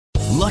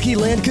Lucky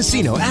Land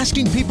Casino,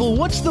 asking people,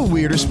 what's the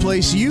weirdest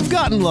place you've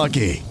gotten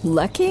lucky?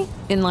 Lucky?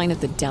 In line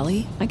at the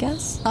deli, I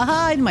guess?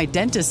 Aha, in my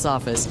dentist's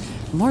office.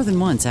 More than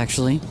once,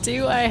 actually.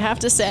 Do I have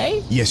to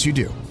say? Yes, you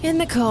do. In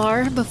the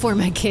car before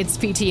my kids'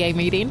 PTA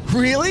meeting.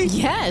 Really?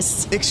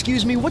 Yes.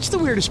 Excuse me, what's the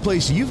weirdest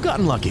place you've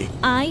gotten lucky?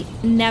 I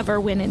never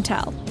win and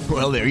tell.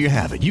 Well, there you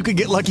have it. You can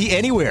get lucky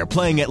anywhere,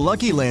 playing at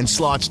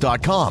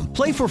LuckyLandSlots.com.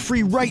 Play for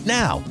free right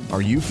now.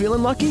 Are you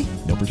feeling lucky?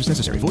 No purchase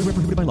necessary. Void where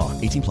prohibited by law.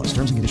 18 plus.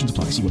 Terms and conditions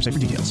apply. See website for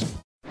details.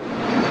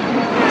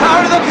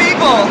 Power to the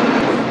people!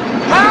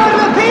 Power to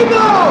the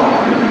people!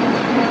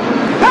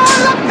 Power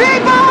to the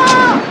people!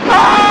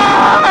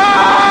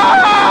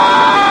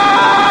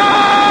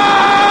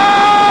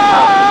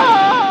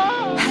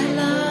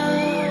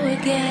 Hello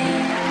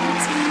again.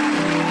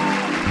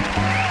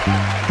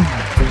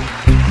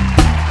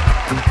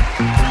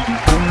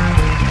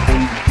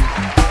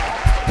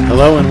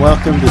 Hello and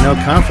welcome to No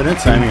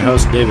Confidence. I'm your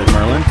host, David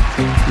Myrland.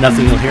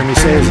 Nothing you'll hear me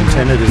say is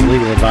intended as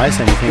legal advice.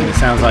 Anything that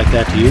sounds like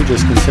that to you,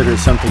 just consider it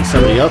something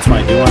somebody else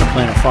might do on a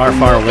planet far,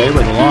 far away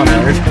where the law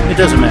matters. It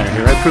doesn't matter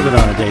here. I prove it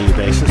on a daily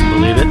basis,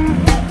 believe it.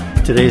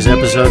 Today's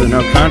episode of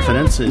No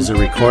Confidence is a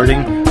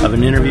recording of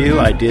an interview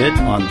I did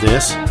on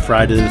this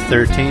Friday the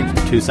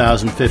 13th,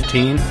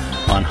 2015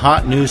 on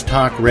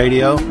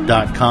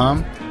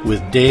hotnewstalkradio.com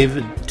with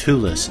David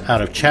Tulis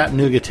out of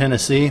Chattanooga,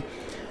 Tennessee.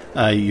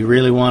 You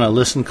really want to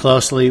listen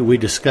closely. We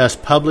discuss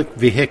public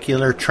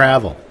vehicular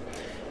travel.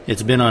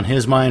 It's been on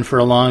his mind for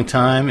a long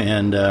time,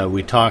 and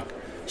we talk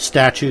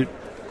statute,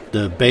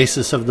 the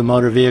basis of the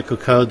motor vehicle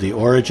code, the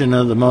origin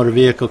of the motor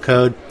vehicle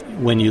code.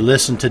 When you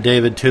listen to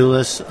David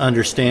Tulis,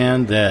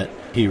 understand that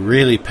he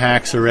really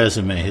packs a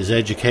resume. His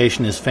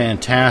education is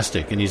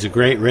fantastic, and he's a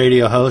great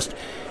radio host,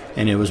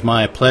 and it was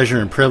my pleasure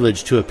and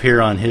privilege to appear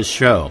on his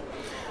show.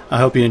 I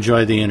hope you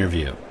enjoy the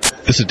interview.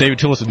 This is David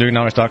Tulis of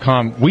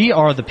Nuganomics.com. We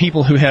are the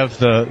people who have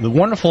the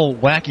wonderful,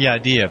 wacky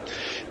idea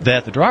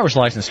that the driver's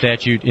license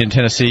statute in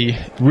Tennessee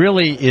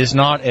really is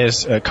not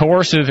as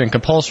coercive and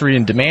compulsory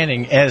and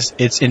demanding as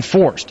it's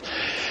enforced.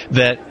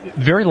 That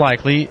very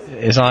likely,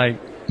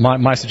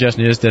 my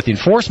suggestion is that the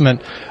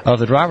enforcement of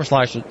the driver's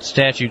license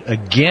statute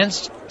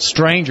against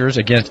strangers,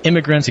 against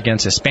immigrants,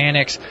 against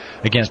Hispanics,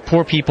 against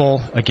poor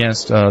people,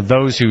 against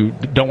those who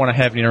don't want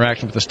to have an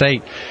interaction with the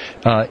state,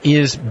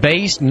 is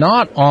based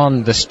not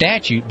on the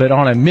statute, but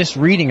on a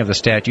misreading of the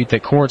statute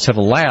that courts have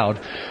allowed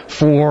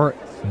for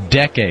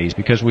decades,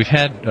 because we've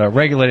had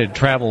regulated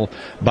travel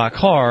by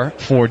car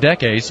for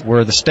decades,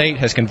 where the state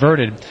has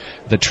converted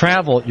the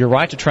travel, your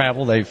right to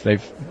travel,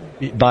 they've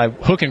by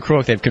hook and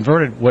crook, they've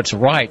converted what's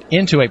right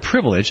into a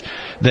privilege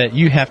that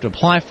you have to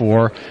apply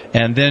for,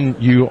 and then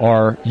you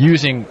are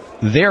using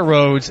their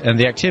roads, and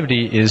the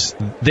activity is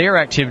their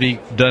activity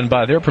done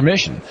by their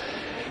permission.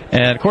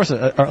 And of course,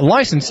 a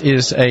license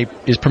is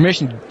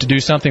permission to do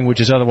something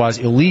which is otherwise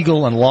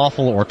illegal,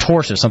 unlawful, or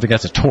tortious. Something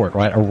that's a tort,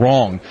 right? A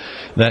wrong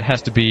that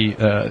has to be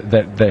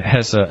that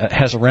has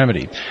a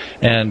remedy.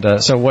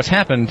 And so what's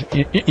happened,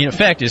 in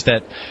effect, is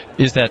that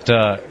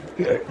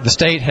the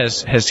state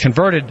has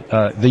converted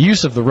the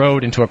use of the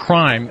road into a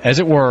crime, as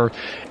it were,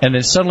 and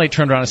then suddenly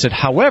turned around and said,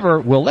 however,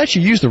 we'll let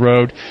you use the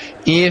road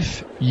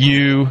if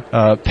you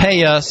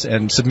pay us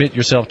and submit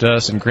yourself to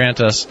us and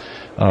grant us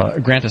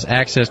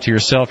access to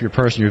yourself, your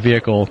person, your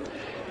vehicle.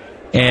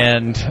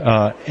 And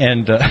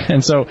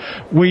so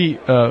we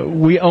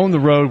own the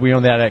road, we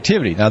own that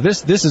activity. Now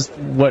this is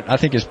what I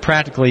think is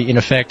practically in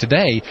effect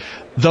today,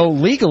 though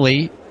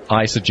legally,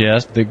 I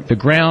suggest the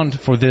ground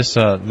for this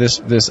very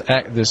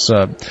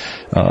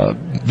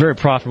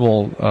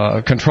profitable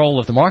control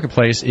of the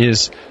marketplace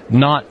is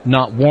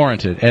not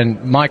warranted.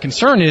 And my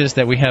concern is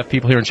that we have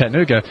people here in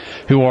Chattanooga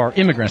who are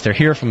immigrants. They're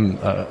here from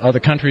other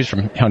countries,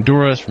 from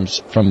Honduras,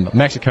 from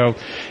Mexico,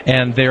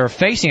 and they're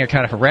facing a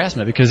kind of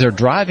harassment because they're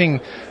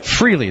driving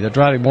freely. They're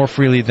driving more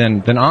freely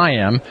than I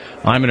am.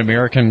 I'm an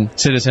American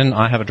citizen.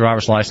 I have a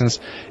driver's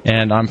license,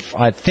 and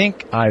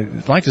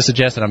I'd like to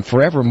suggest that I'm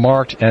forever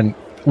marked and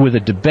with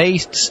a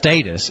debased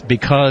status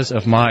because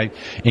of my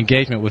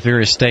engagement with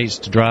various states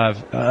to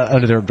drive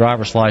under their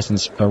driver's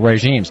license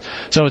regimes.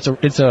 So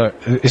it's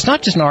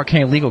not just an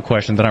arcane legal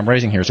question that I'm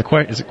raising here. It's a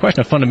question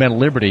of fundamental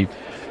liberty.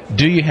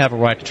 Do you have a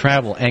right to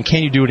travel, and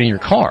can you do it in your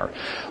car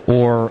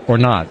or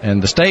not?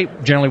 And the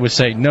state generally would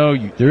say, no,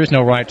 there is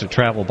no right to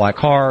travel by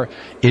car.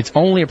 It's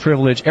only a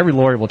privilege. Every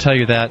lawyer will tell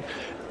you that.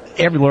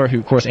 Every lawyer who,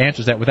 of course,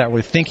 answers that without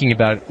really thinking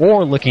about it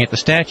or looking at the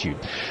statute.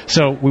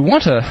 So we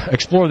want to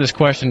explore this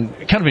question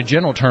kind of in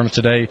general terms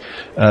today,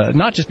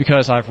 not just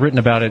because I've written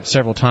about it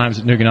several times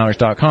at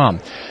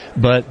Nuganomics.com,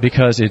 but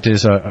because it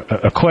is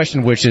a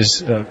question which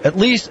is, at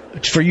least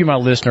for you, my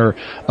listener,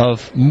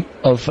 of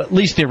at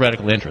least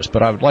theoretical interest.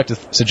 But I would like to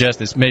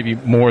suggest it's maybe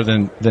more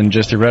than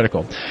just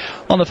theoretical.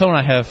 On the phone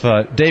I have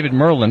David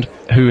Myrland,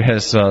 who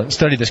has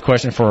studied this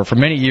question for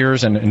many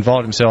years and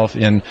involved himself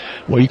in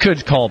what you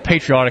could call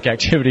patriotic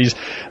activities,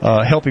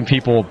 helping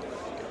people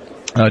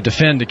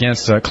defend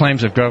against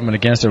claims of government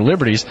against their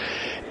liberties.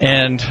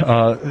 and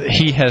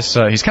he's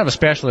kind of a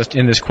specialist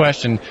in this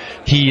question.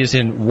 He is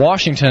in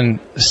Washington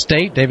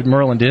State. David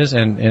Myrland is,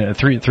 and a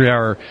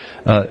 3-hour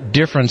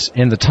difference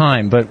in the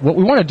time. But what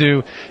we want to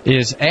do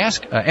is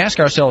ask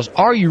ourselves: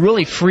 are you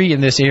really free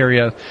in this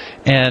area?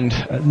 And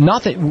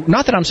not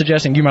that I'm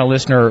suggesting you, my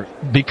listener,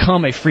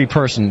 become a free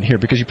person here,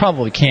 because you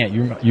probably can't.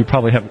 You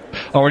probably have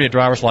already a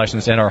driver's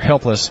license and are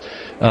helpless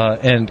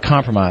and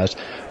compromised.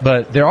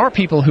 But there are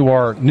people who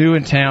are new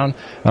in town,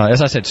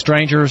 as I said,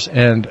 strangers.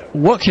 And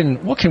what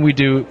can we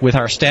do with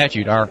our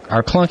statute,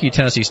 our clunky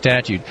Tennessee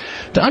statute,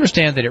 to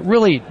understand that it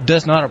really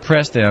does not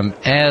oppress them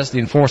as the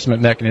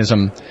enforcement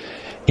mechanism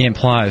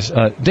implies?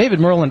 David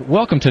Myrland,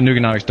 welcome to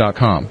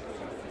Nuganomics.com.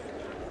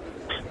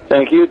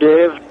 Thank you,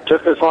 Dave.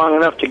 Took us long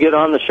enough to get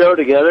on the show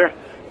together.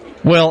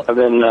 Well, I've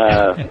been.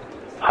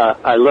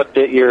 I looked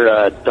at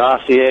your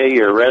dossier,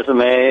 your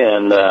resume,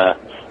 and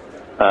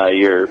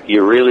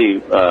you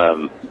really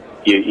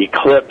you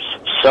eclipse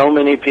so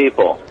many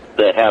people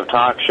that have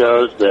talk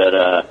shows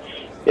that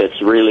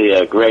it's really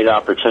a great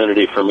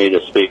opportunity for me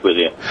to speak with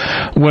you.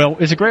 Well,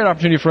 it's a great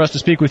opportunity for us to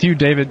speak with you,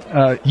 David.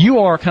 You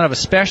are kind of a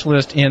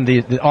specialist in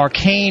the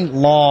arcane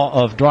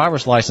law of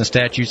driver's license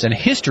statutes and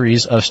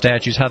histories of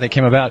statutes, how they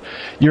came about.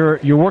 You're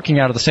working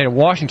out of the state of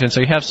Washington,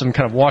 so you have some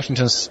kind of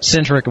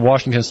Washington-centric,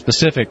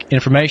 Washington-specific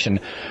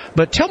information.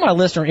 But tell my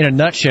listener in a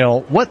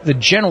nutshell what the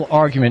general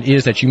argument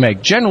is that you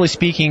make, generally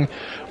speaking,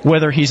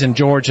 whether he's in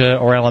Georgia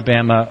or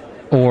Alabama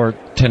or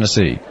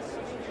Tennessee.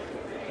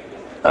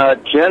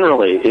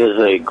 Generally is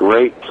a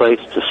great place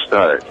to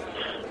start.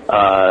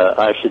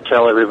 I should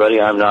tell everybody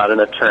I'm not an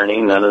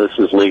attorney. None of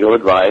this is legal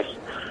advice.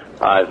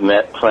 I've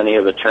met plenty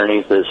of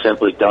attorneys that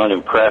simply don't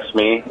impress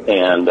me,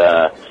 and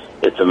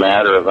it's a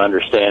matter of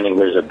understanding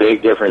there's a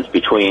big difference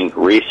between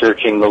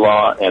researching the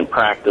law and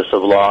practice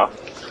of law.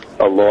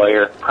 A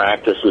lawyer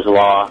practices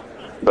law,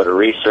 but a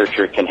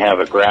researcher can have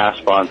a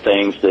grasp on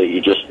things that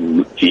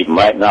you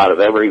might not have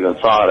ever even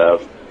thought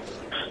of.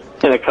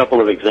 In a couple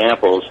of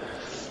examples,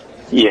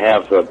 you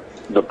have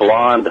the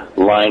blonde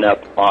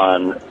lineup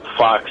on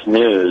Fox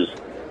News,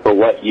 but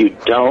what you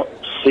don't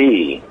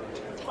see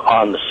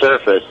on the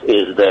surface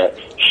is that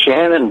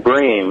Shannon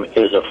Bream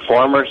is a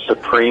former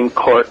Supreme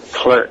Court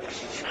clerk.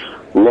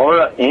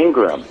 Laura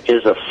Ingraham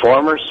is a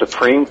former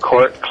Supreme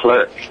Court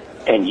clerk,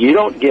 and you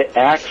don't get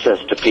access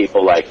to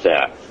people like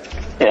that.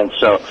 And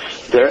so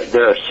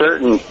there are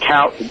certain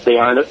they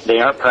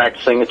aren't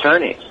practicing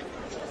attorneys,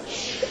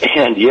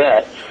 and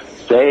yet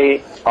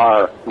they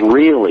are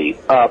really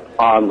up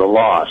on the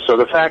law. So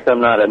the fact I'm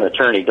not an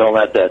attorney, don't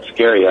let that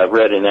scare you. I've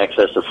read in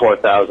excess of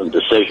 4,000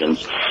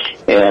 decisions,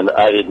 and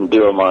I didn't do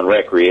them on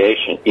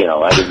recreation.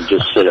 I didn't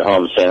just sit at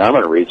home saying, I'm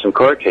going to read some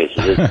court cases.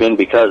 It's been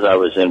because I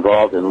was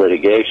involved in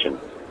litigation.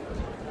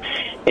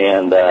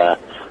 And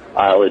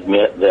I'll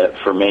admit that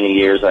for many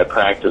years I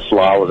practiced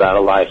law without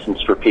a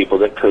license for people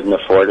that couldn't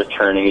afford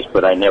attorneys,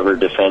 but I never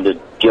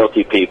defended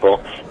guilty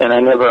people, and I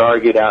never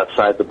argued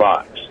outside the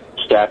box.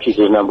 Statutes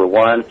is number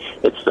one.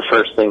 It's the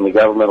first thing the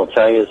government will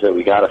tell you is that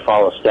we got to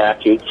follow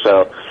statute.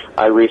 So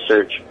I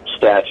research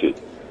statute,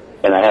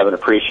 and I have an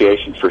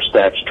appreciation for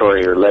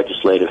statutory or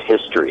legislative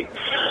history.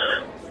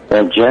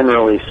 And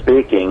generally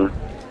speaking,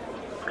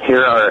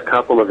 here are a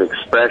couple of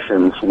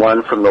expressions,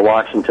 one from the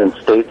Washington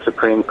State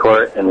Supreme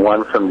Court and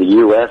one from the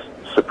U.S.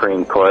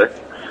 Supreme Court.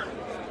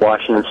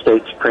 Washington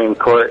State Supreme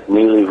Court,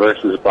 Neely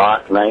versus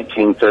Bach,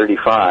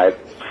 1935.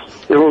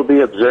 It will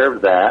be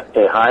observed that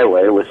a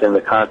highway within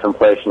the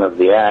contemplation of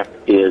the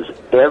Act is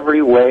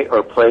every way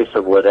or place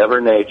of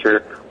whatever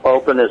nature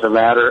open as a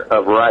matter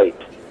of right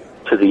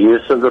to the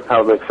use of the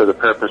public for the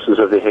purposes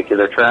of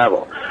vehicular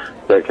travel.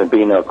 There can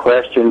be no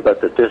question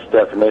but that this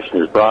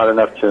definition is broad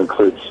enough to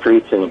include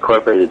streets in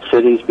incorporated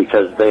cities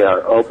because they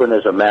are open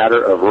as a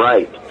matter of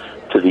right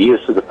to the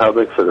use of the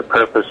public for the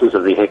purposes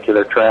of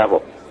vehicular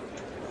travel.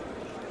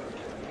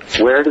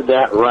 Where did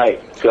that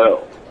right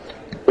go?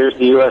 Here's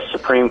the U.S.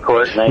 Supreme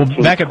Court,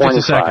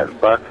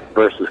 1925, Buck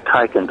versus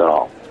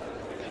Kuykendall.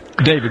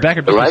 David, back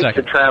up the just a right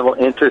second. to travel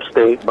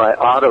interstate by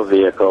auto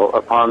vehicle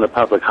upon the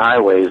public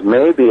highways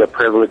may be a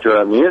privilege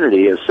or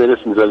immunity of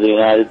citizens of the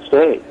United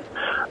States.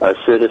 A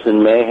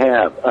citizen may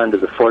have, under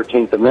the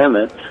 14th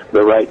Amendment,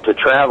 the right to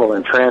travel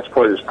and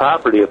transport his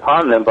property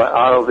upon them by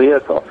auto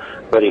vehicle,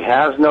 but he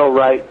has no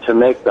right to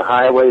make the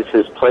highways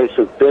his place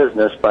of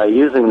business by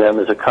using them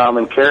as a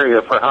common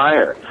carrier for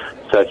hire.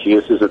 Such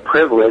use is a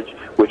privilege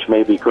which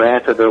may be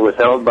granted or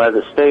withheld by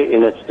the state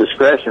in its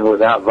discretion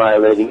without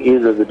violating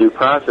either the Due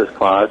Process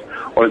Clause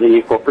or the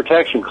Equal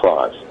Protection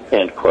Clause,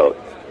 end quote.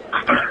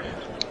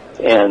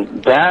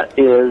 And that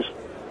is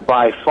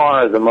by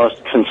far the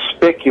most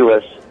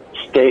conspicuous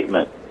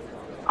statement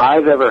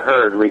I've ever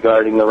heard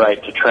regarding the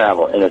right to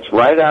travel. And it's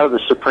right out of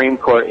the Supreme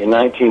Court in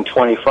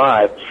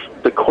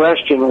 1925. The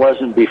question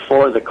wasn't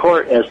before the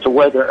court as to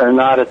whether or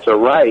not it's a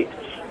right,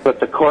 but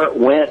the court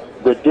went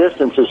the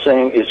distance of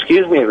saying,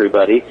 excuse me,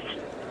 everybody,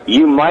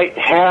 you might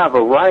have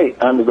a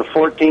right under the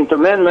 14th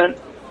Amendment.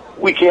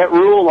 We can't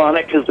rule on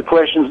it because the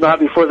question's not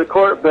before the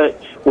court, but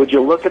would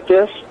you look at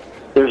this?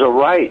 There's a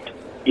right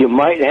you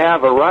might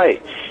have a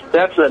right.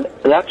 That's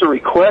a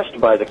request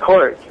by the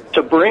court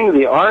to bring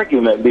the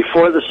argument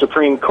before the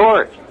Supreme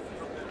Court.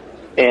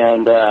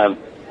 And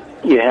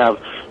you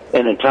have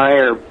an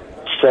entire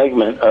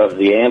segment of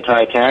the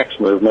anti-tax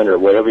movement, or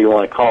whatever you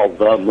want to call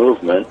the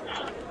movement,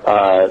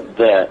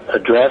 that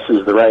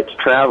addresses the right to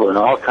travel in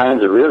all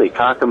kinds of really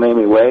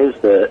cockamamie ways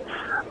that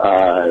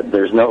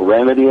there's no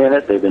remedy in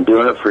it. They've been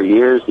doing it for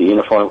years, the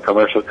Uniform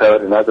Commercial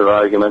Code and other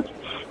arguments.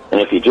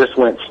 And if you just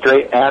went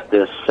straight at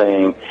this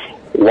saying,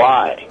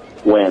 why,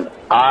 when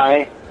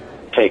I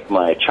take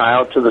my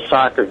child to the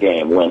soccer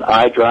game, when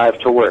I drive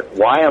to work,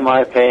 why am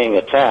I paying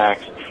a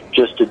tax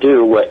just to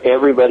do what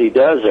everybody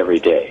does every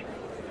day?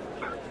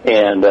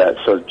 And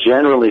so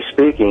generally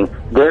speaking,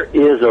 there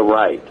is a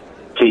right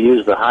to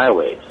use the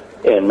highways,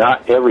 and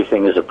not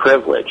everything is a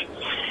privilege.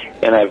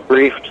 And I've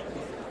briefed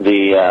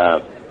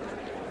the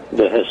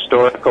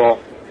historical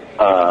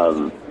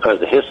or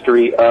the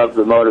history of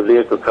the Motor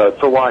Vehicle Code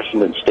for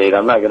Washington State.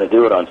 I'm not going to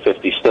do it on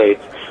 50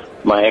 states.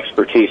 My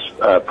expertise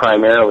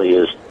primarily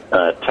is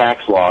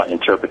tax law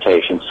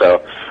interpretation,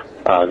 so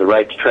the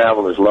right to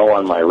travel is low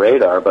on my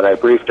radar, but I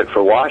briefed it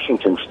for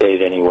Washington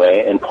State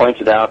anyway and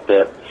pointed out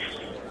that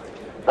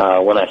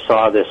when I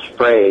saw this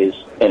phrase,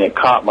 and it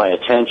caught my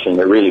attention,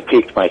 it really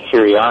piqued my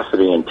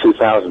curiosity in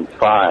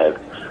 2005,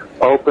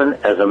 open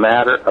as a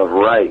matter of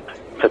right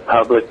to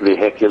public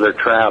vehicular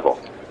travel.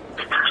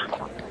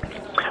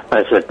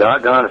 I said,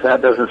 doggone if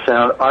that doesn't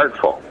sound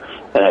artful.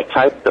 And I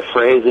typed the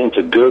phrase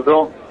into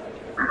Google.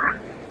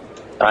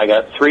 I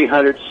got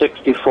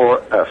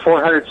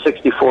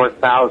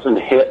 464,000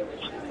 hits.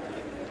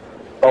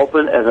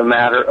 Open as a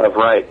matter of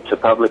right to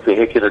public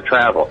vehicular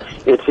travel.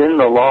 It's in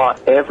the law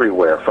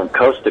everywhere, from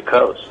coast to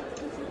coast.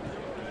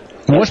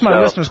 What's my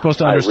listener supposed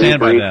to understand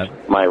by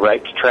that? My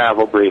right to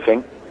travel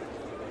briefing,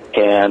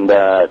 and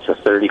it's a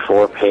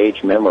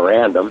 34-page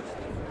memorandum,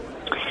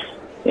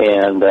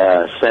 and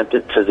sent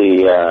it to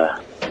the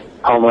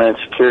Homeland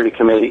Security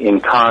Committee in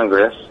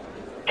Congress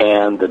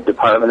and the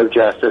Department of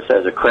Justice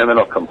as a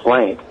criminal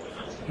complaint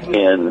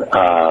in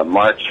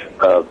March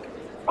of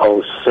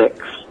 2006,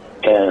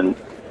 and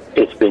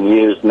it's been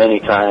used many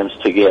times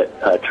to get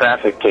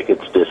traffic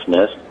tickets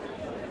dismissed,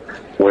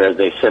 where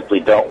they simply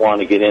don't want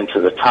to get into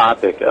the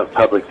topic of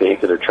public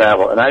vehicular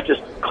travel. And I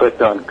just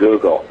clicked on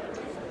Google,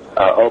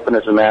 open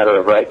as a matter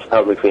of right to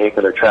public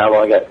vehicular travel.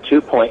 I got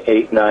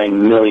 2.89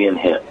 million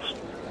hits.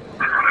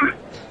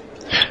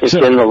 It's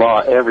in the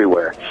law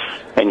everywhere.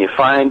 And you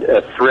find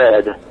a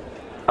thread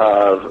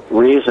of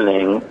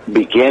reasoning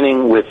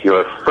beginning with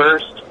your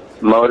first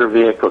motor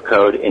vehicle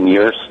code in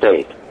your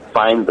state.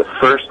 Find the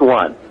first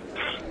one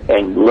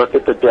and look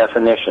at the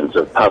definitions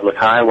of public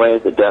highway,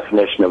 the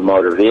definition of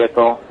motor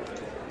vehicle,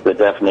 the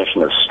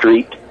definition of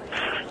street,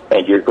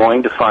 and you're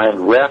going to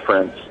find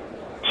reference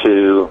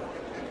to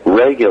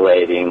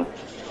regulating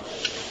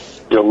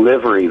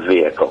delivery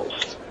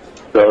vehicles,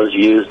 those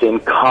used in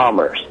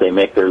commerce. They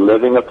make their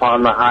living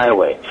upon the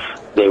highway.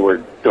 They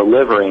were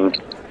delivering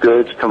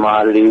goods,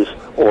 commodities,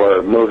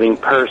 or moving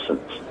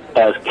persons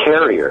as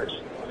carriers.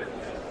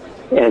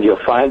 And you'll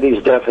find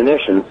these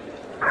definitions.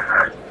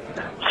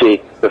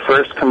 See, the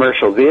first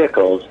commercial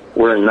vehicles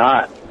were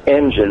not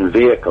engine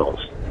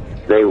vehicles.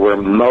 They were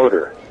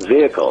motor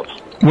vehicles.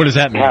 What does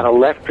that mean? They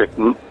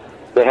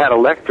had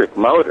electric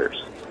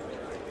motors.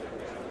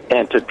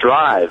 And to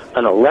drive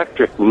an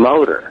electric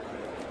motor,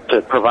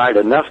 to provide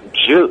enough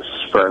juice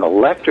for an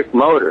electric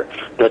motor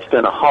that's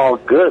going to haul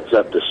goods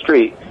up the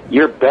street,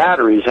 your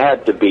batteries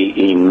had to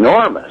be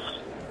enormous.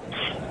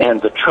 And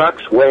the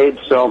trucks weighed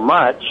so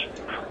much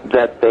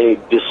that they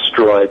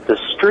destroyed the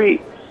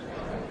street.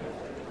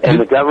 And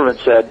the government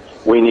said,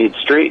 we need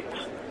streets.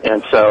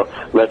 And so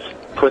let's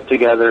put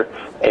together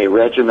a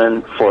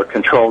regimen for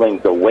controlling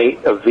the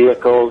weight of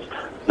vehicles,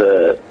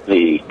 the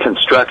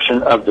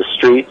construction of the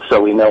streets,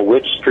 so we know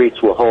which streets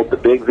will hold the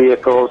big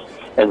vehicles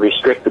and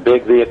restrict the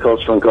big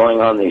vehicles from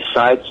going on these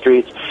side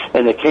streets.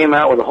 And they came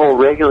out with a whole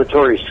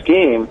regulatory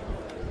scheme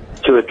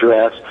to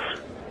address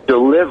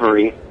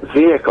delivery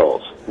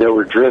vehicles that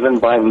were driven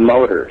by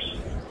motors,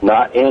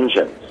 not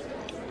engines.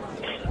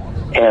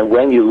 And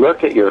when you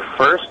look at your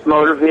first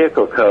motor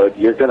vehicle code,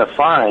 you're going to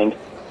find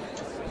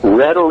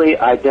readily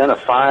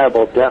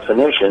identifiable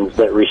definitions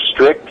that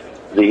restrict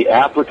the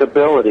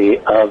applicability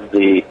of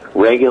the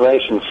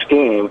regulation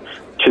scheme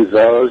to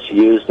those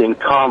used in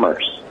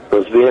commerce,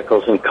 those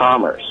vehicles in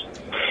commerce.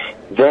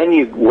 Then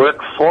you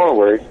work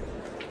forward,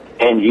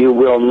 and you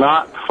will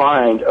not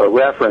find a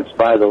reference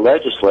by the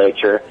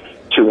legislature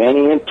to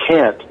any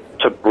intent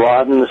to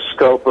broaden the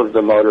scope of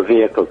the motor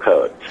vehicle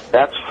code.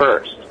 That's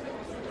first.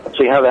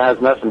 See how that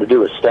has nothing to do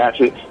with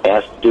statute? It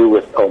has to do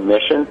with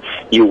omission.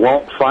 You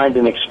won't find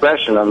an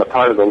expression on the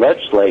part of the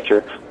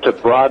legislature to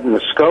broaden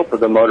the scope of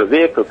the motor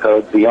vehicle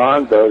code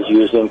beyond those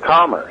used in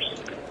commerce.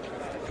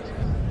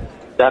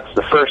 That's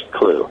the first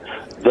clue.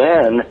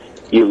 Then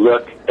you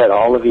look at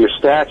all of your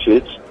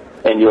statutes,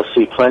 and you'll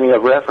see plenty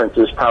of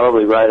references,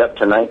 probably right up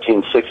to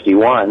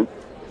 1961,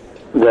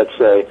 that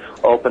say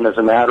open as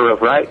a matter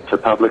of right to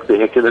public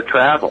vehicular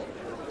travel.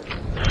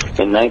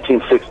 In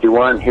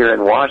 1961, here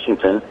in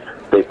Washington,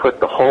 they put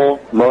the whole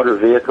motor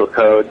vehicle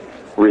code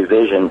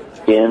revision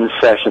in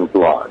sessions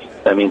laws.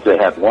 That means they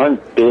have one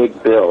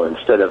big bill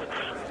instead of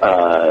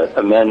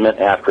amendment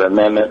after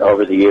amendment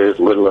over the years,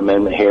 little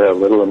amendment here, a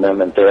little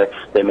amendment there.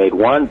 They made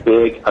one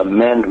big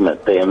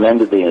amendment. They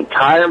amended the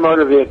entire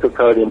motor vehicle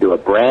code into a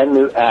brand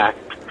new act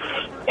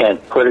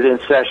and put it in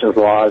sessions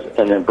laws,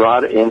 and then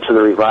brought it into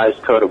the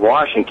revised Code of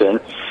Washington,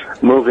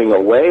 moving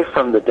away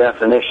from the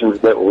definitions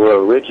that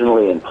were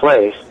originally in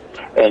place,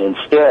 and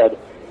instead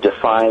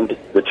defined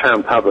the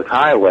term public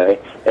highway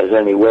as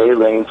any way,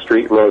 lane,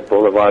 street, road,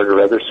 boulevard,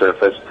 or other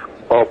surface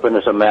open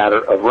as a matter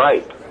of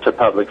right to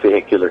public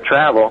vehicular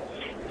travel,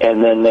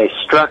 and then they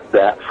struck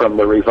that from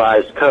the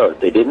revised code.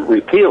 They didn't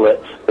repeal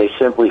it, they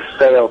simply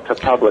failed to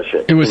publish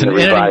it. It was in the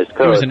revised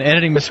code. It was an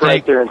editing mistake. It's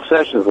right there in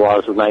sessions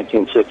laws of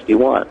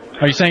 1961.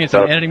 Are you saying it's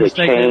an editing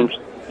mistake? Changed.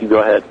 You go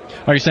ahead.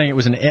 Are you saying it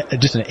was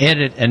just an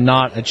edit and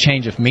not a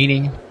change of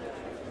meaning?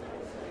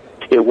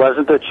 It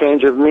wasn't a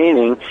change of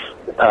meaning,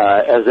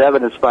 as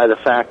evidenced by the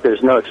fact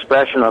there's no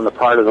expression on the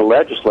part of the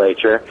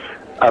legislature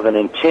of an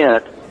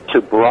intent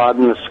to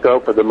broaden the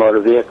scope of the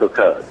motor vehicle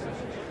code.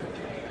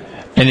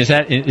 And is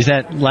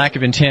that lack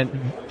of intent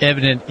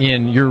evident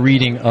in your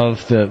reading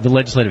of the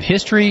legislative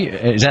history?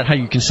 Is that how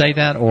you can say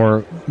that?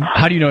 Or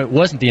how do you know it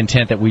wasn't the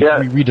intent that we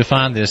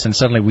redefined this and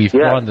suddenly we've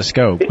broadened the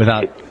scope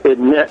without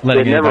letting anybody know?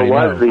 It never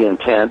was the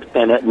intent,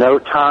 and at no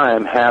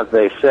time have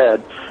they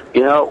said,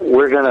 you know,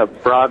 we're going to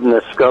broaden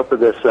the scope of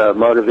this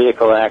Motor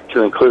Vehicle Act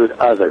to include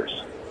others,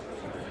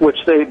 which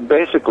they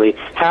basically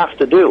have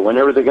to do.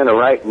 Whenever they're going to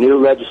write new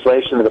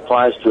legislation that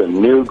applies to a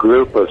new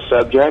group of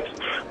subjects,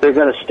 they're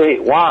going to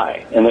state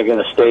why, and they're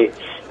going to state,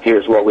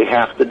 here's what we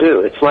have to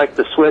do. It's like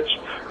the switch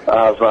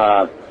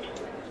of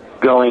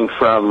going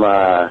from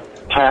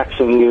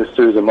taxing you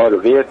through the motor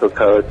vehicle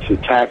code to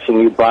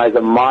taxing you by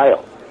the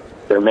mile.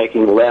 They're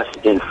making less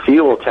in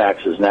fuel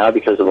taxes now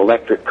because of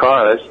electric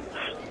cars,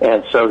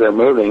 and so they're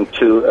moving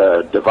to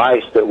a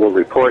device that will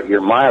report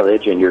your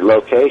mileage and your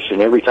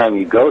location every time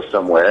you go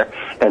somewhere,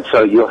 and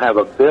so you'll have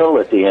a bill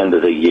at the end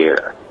of the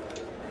year.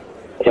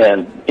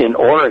 And in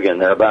Oregon,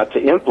 they're about to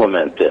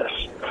implement this.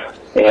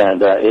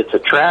 And it's a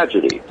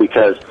tragedy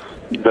because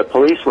the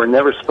police were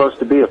never supposed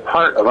to be a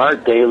part of our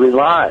daily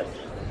lives.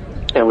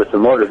 And with the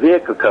Motor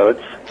Vehicle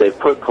Code, they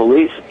put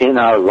police in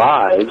our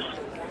lives,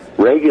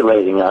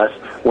 regulating us,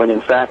 when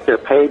in fact they're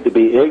paid to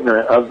be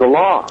ignorant of the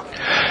law.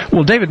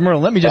 Well, David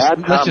Myrland,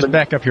 let's just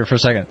back up here for a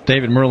second.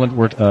 David Myrland,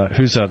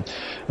 who's a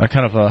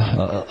kind of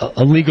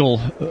a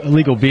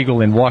legal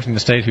beagle in Washington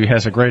State who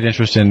has a great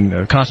interest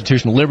in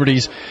constitutional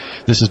liberties.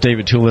 This is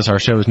David Tulis. Our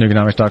show is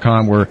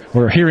Nuganomics.com.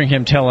 We're hearing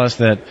him tell us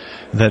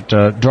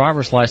that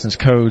driver's license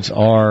codes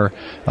are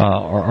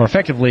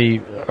effectively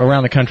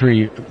around the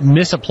country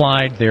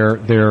misapplied.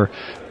 They're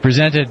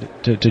presented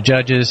to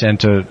judges and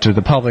to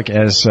the public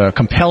as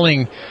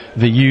compelling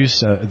the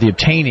use, the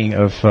obtaining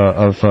of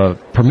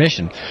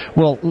permission.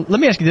 Well, let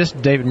me ask you this,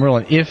 David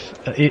Myrland.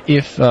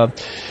 If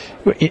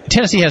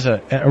Tennessee has a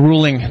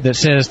ruling that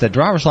says that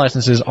driver's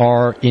licenses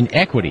are in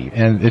equity,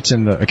 and it's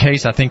in a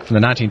case, I think,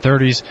 from the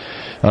 1930s,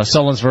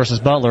 Sullins versus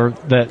Butler,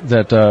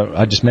 that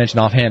I just mentioned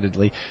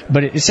offhandedly.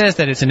 But it says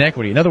that it's in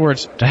equity. In other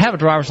words, to have a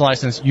driver's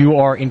license, you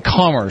are in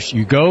commerce.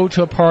 You go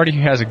to a party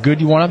who has a good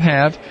you want to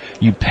have.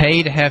 You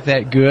pay to have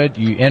that good.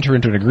 You enter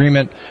into an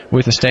agreement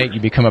with the state. You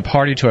become a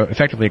party to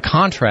effectively a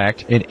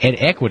contract in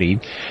equity.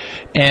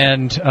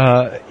 And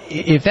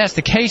if that's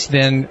the case,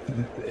 then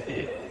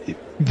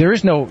there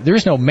is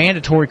no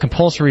mandatory,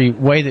 compulsory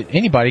way that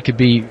anybody could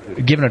be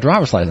given a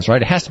driver's license,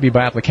 right? It has to be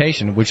by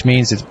application, which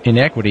means it's in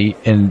equity.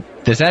 And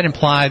does that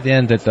imply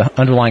then that the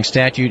underlying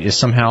statute is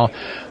somehow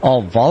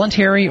all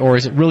voluntary, or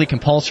is it really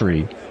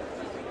compulsory?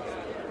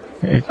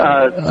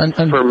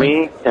 For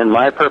me and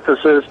my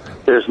purposes,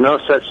 there's no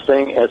such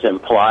thing as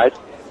implied.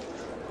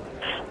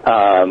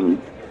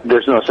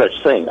 There's no such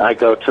thing. I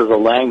go to the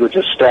language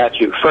of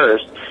statute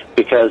first,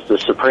 because the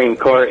Supreme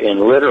Court in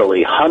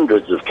literally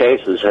hundreds of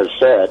cases has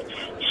said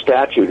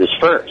statute is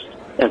first.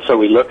 And so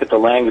we look at the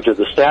language of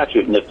the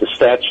statute, and if the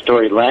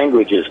statutory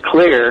language is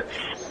clear,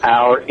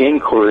 our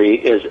inquiry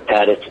is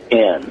at its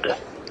end.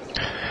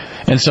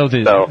 And so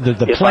go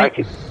ahead. If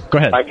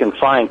I can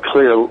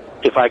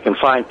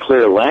find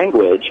clear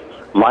language,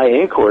 my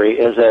inquiry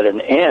is at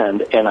an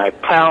end, and I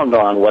pound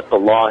on what the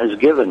law has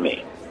given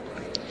me.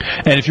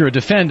 And if you're a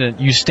defendant,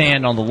 you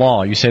stand on the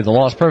law. You say the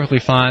law is perfectly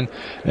fine.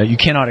 You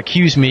cannot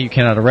accuse me. You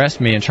cannot arrest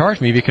me and charge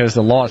me because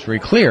the law is very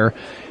clear.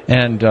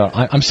 And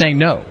I'm saying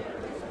no.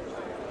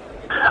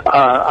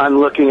 I'm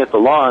looking at the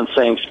law and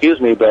saying,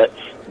 excuse me, but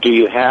do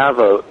you have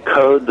a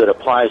code that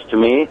applies to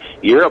me?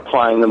 You're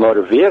applying the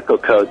motor vehicle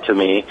code to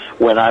me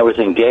when I was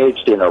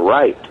engaged in a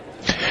right.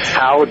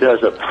 How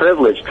does a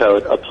privilege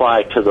code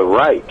apply to the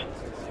right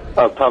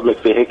of public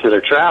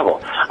vehicular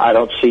travel? I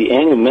don't see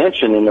any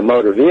mention in the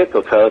motor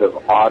vehicle code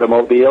of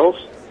automobiles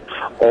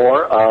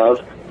or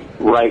of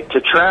right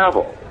to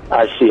travel.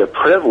 I see a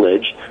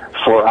privilege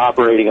for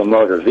operating a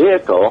motor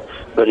vehicle,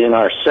 but in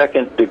our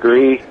second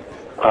degree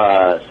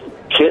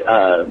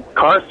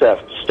car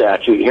theft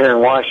statute here in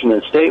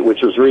Washington State,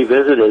 which was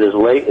revisited as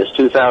late as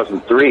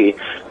 2003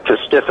 to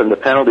stiffen the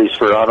penalties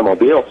for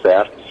automobile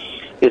theft.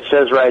 It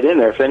says right in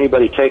there, if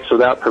anybody takes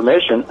without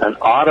permission an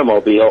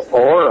automobile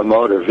or a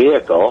motor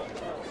vehicle,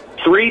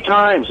 3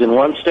 times in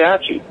one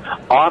statute,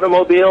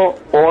 automobile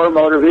or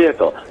motor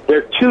vehicle.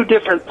 They're 2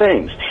 different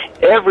things.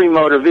 Every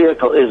motor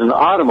vehicle is an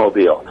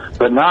automobile,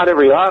 but not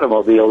every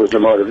automobile is a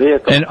motor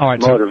vehicle. And, all right,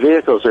 motor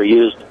vehicles are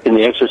used in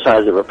the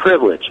exercise of a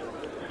privilege.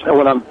 And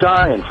what I'm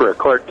dying for a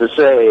court to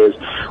say is,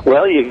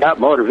 well, you got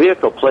motor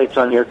vehicle plates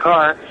on your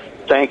car.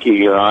 Thank you,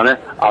 Your Honor.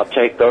 I'll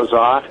take those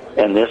off,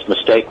 and this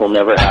mistake will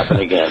never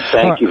happen again.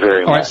 Thank you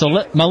very much. All right, so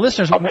my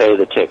listeners... I'll pay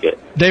the ticket.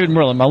 David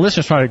Myrland, my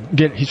listener's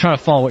he's trying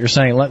to follow what you're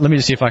saying. Let me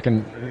just see if I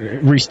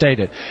can restate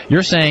it.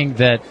 You're saying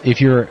that if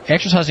you're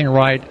exercising a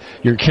right,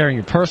 you're carrying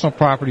your personal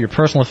property, your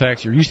personal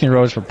effects, you're using the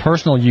roads for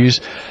personal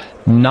use,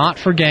 not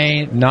for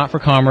gain, not for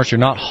commerce. You're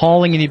not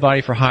hauling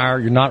anybody for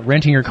hire. You're not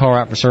renting your car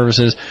out for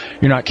services.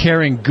 You're not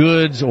carrying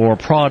goods or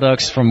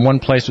products from one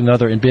place to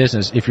another in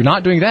business. If you're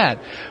not doing that,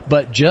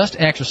 but just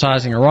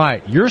exercising a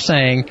right, you're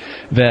saying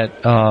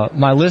that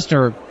my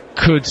listener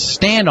could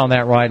stand on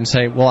that right and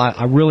say, well,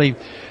 I really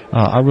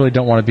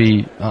don't want to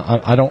be,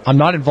 I'm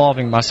not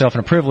involving myself in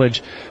a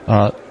privilege.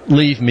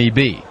 Leave me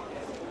be.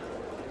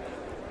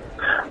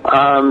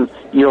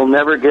 You'll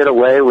never get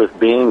away with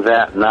being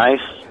that nice.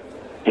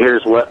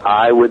 Here's what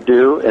I would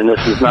do, and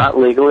this is not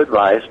legal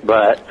advice,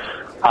 but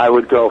I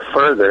would go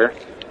further,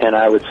 and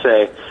I would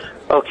say,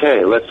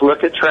 okay, let's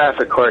look at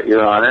traffic court,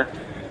 Your Honor.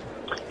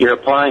 You're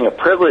applying a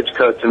privilege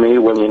code to me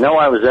when you know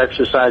I was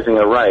exercising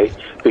a right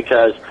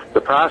because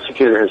the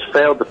prosecutor has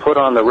failed to put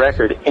on the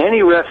record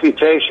any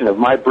refutation of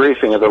my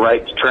briefing of the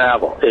right to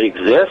travel. It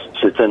exists.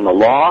 It's in the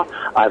law.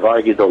 I've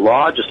argued the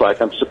law just like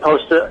I'm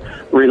supposed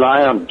to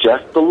rely on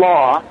just the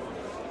law.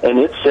 And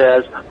it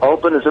says,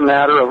 open as a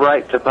matter of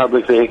right to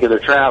public vehicular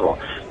travel.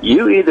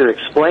 You either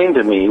explain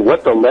to me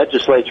what the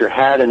legislature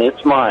had in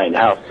its mind,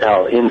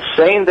 how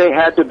insane they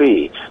had to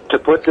be to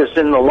put this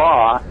in the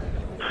law,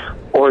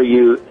 or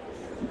you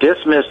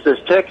dismiss this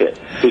ticket.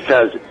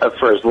 Because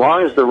for as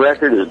long as the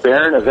record is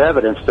barren of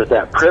evidence that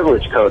that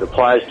privilege code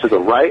applies to the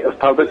right of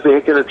public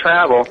vehicular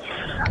travel,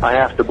 I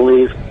have to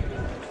believe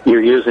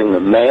you're using the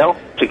mail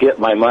to get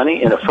my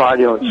money in a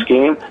fraudulent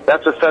scheme.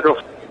 That's a federal...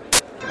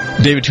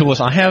 David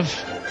Tulis, I have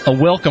a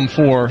welcome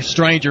for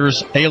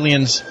strangers,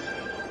 aliens,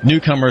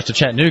 newcomers to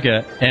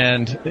Chattanooga,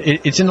 and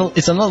it's in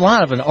the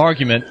line of an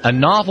argument, a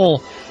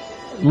novel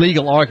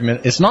legal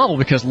argument. It's novel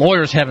because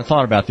lawyers haven't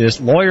thought about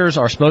this. Lawyers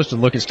are supposed to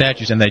look at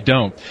statutes, and they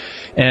don't.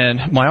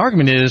 And my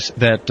argument is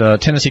that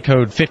Tennessee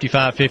Code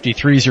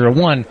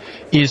 555301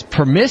 is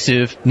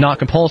permissive, not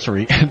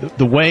compulsory,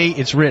 the way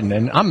it's written.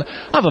 And I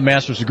have a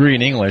master's degree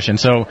in English, and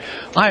so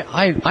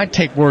I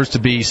take words to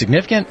be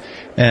significant.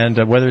 And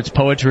whether it's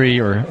poetry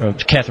or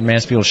Catherine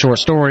Mansfield's short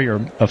story or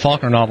a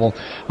Faulkner novel,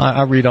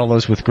 I read all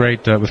those with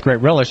great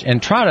relish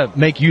and try to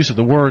make use of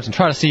the words and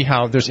try to see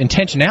how there's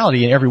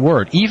intentionality in every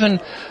word. Even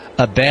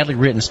a badly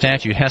written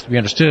statute has to be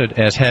understood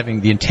as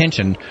having the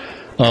intention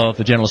of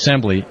the General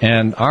Assembly.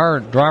 And our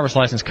driver's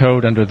license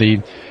code under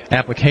the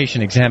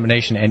application,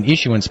 examination, and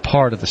issuance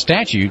part of the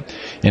statute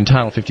in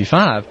Title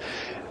 55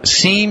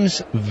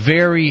 seems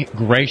very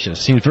gracious,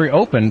 seems very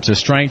open to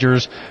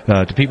strangers,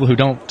 to people who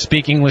don't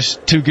speak English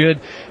too good,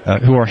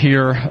 who are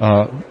here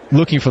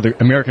looking for the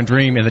American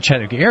dream in the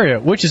Chattanooga area,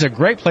 which is a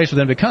great place for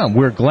them to come.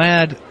 We're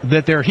glad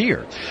that they're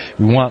here.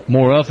 We want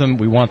more of them.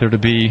 We want there to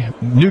be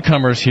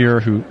newcomers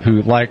here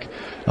who like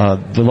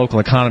the local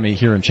economy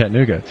here in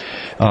Chattanooga.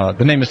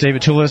 The name is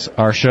David Tulis.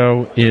 Our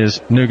show is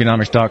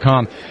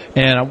Nuganomics.com.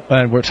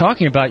 And we're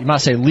talking about, you might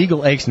say,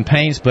 legal aches and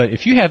pains, but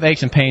if you have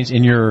aches and pains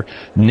in your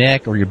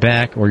neck or your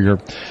back or your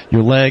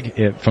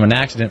leg from an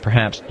accident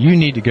perhaps, you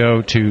need to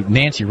go to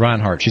Nancy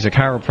Reinhardt. She's a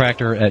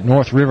chiropractor at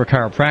North River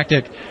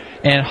Chiropractic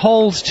and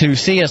holds to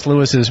C.S.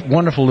 Lewis's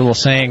wonderful little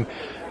saying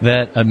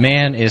that a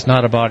man is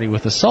not a body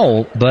with a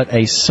soul, but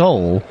a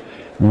soul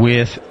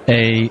with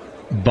a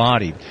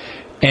body.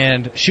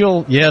 And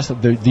she'll, yes,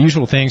 the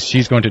usual things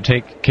she's going to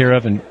take care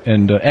of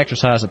and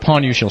exercise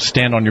upon you. She'll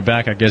stand on your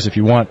back, I guess, if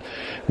you want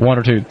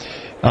her to.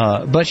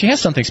 But she has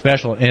something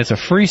special, and it's a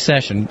free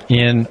session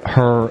in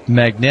her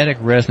magnetic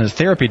resonance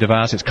therapy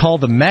device. It's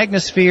called the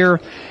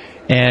Magnosphere,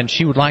 and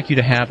she would like you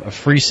to have a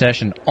free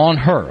session on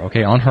her,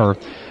 okay, on her.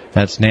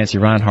 That's Nancy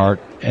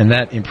Reinhardt, and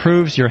that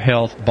improves your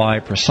health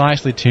by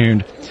precisely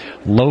tuned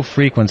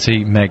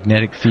low-frequency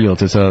magnetic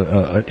fields. It's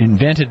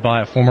invented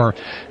by a former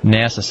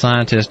NASA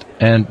scientist,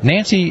 and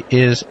Nancy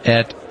is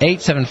at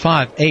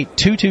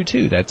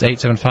 875-8222. That's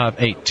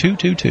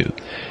 875-8222.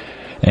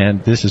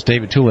 And this is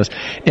David Tulis.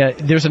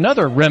 There's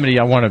another remedy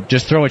I want to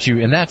just throw at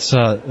you, and that's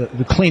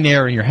the clean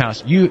air in your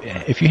house.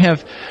 If you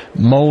have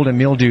mold and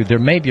mildew, there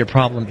may be a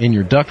problem in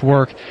your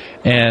ductwork.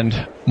 And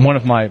one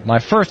of my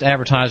first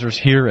advertisers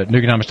here at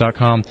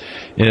Nuganomics.com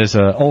is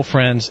old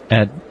friends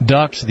at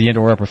Ducts, the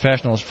Indoor Air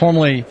Professionals,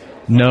 formerly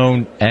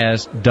known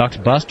as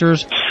Duct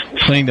Busters.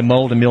 cleaning the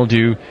mold and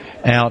mildew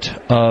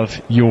out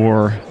of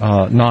your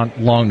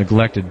long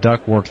neglected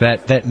ductwork,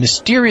 that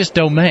mysterious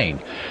domain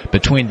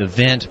between the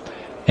vent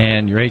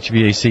and your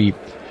HVAC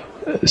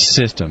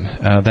system.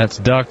 That's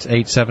duct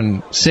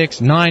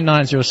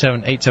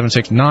 876-9907,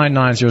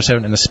 876-9907.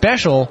 And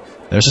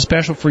there's a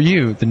special for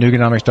you, the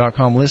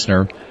Nuganomics.com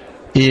listener,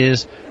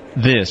 is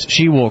this.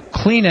 She will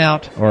clean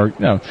out,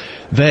 the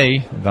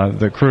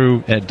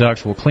crew at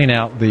Ducts will clean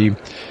out the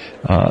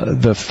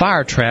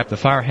fire trap, the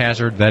fire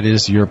hazard that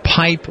is your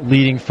pipe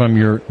leading from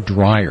your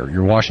dryer.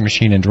 Your washing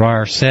machine and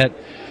dryer set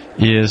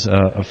is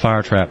a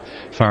fire trap,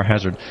 fire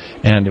hazard,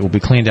 and it will be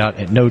cleaned out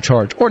at no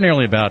charge,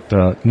 ordinarily about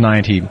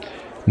 $90.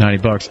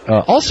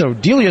 Also,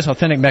 Delia's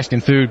Authentic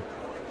Mexican Food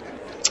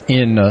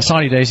in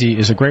Saudi Daisy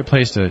is a great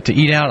place to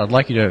eat out. I'd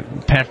like you to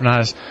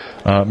patronize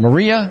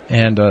Maria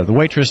and the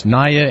waitress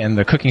Naya and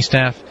the cooking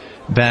staff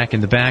back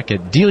in the back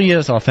at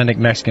Delia's Authentic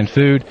Mexican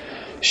Food.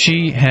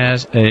 They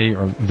have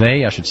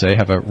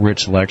a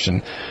rich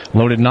selection.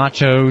 Loaded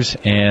nachos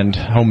and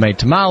homemade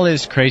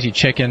tamales, crazy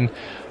chicken,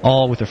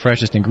 all with the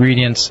freshest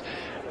ingredients,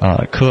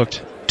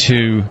 cooked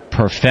to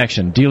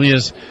perfection.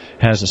 Delia's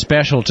has a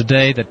special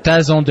today, the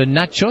Tazon de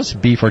Nachos,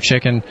 beef or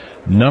chicken,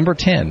 number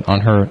 10 on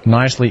her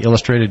nicely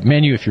illustrated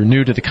menu. If you're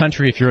new to the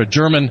country, if you're a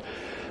German,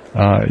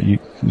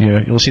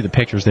 you'll see the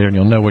pictures there and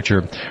you'll know what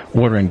you're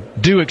ordering.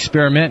 Do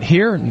experiment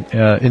here in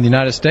the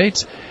United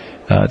States.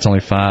 It's only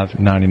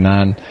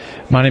 $5.99.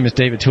 My name is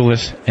David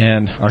Tulis,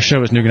 and our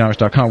show is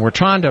Nuganomics.com. We're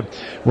trying to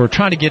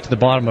get to the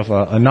bottom of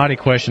a knotty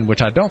question,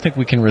 which I don't think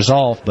we can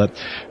resolve, but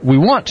we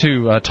want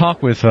to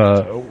talk with,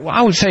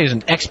 I would say, is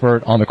an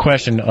expert on the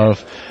question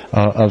of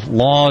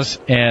laws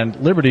and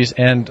liberties,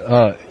 and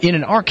in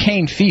an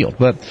arcane field.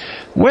 But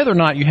whether or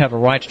not you have a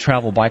right to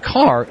travel by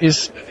car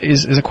is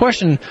a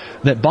question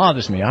that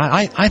bothers me.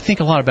 I think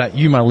a lot about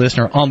you, my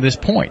listener, on this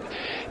point.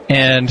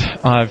 And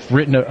I've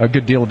written a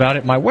good deal about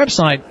it. My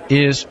website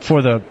is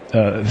for the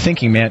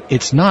thinking man.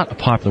 It's not a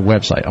popular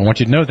website. I want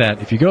you to know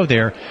that. If you go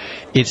there,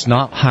 it's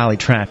not highly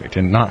trafficked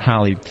and not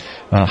highly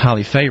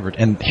favored.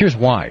 And here's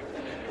why.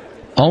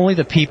 Only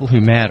the people who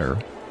matter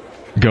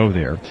go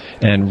there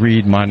and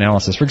read my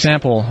analysis. For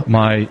example,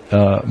 my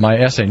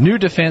essay, New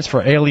Defense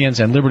for Aliens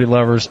and Liberty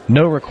Lovers,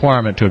 No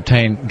Requirement to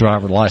Obtain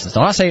Driver License.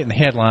 Now, I say it in the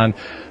headline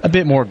a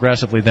bit more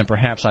aggressively than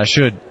perhaps I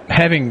should,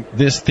 having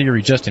this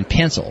theory just in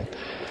pencil.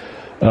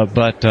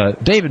 But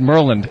David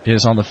Myrland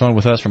is on the phone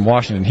with us from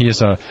Washington. He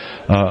is a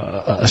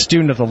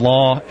student of the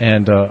law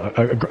and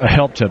a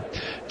help to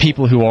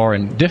people who are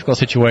in difficult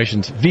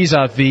situations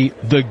vis-a-vis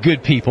the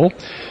good people,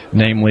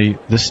 namely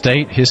the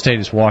state. His state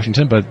is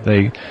Washington, but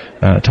they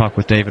talk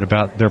with David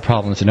about their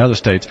problems in other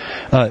states.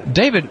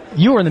 David,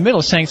 you were in the middle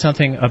of saying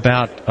something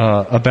about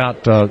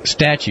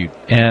statute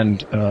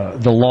and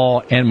the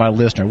law and my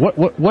listener.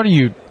 What are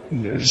you?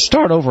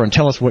 Start over and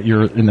tell us what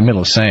you're in the middle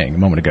of saying a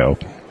moment ago.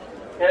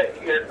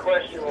 Your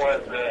question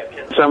was,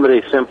 can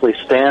somebody simply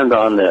stand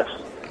on this,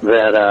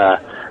 that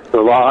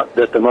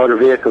the Motor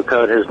Vehicle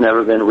Code has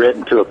never been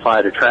written to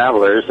apply to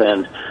travelers,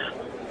 and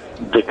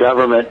the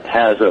government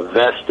has a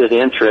vested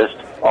interest,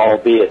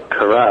 albeit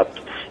corrupt,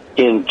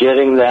 in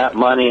getting that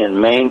money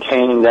and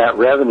maintaining that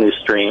revenue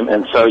stream,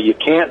 and so you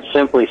can't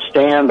simply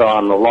stand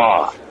on the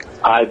law.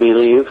 I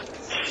believe,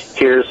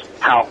 here's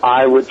how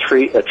I would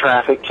treat a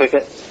traffic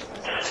ticket.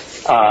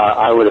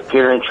 I would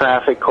appear in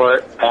traffic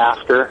court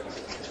after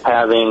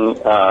having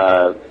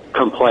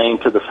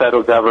complained to the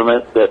federal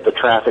government that the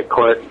traffic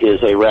court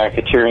is a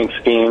racketeering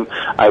scheme.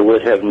 I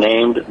would have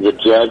named the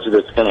judge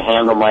that's going to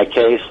handle my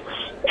case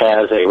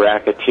as a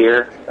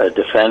racketeer, a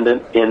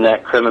defendant in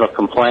that criminal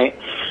complaint.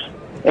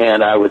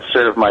 And I would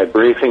serve my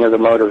briefing of the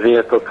Motor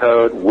Vehicle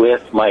Code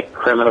with my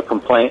criminal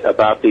complaint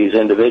about these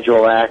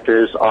individual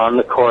actors on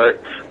the court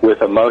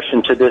with a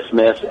motion to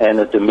dismiss and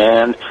a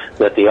demand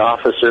that the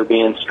officer be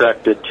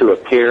instructed to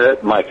appear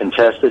at my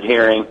contested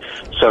hearing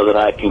so that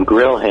I can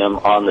grill him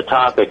on the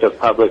topic of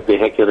public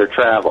vehicular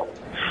travel,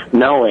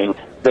 knowing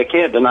they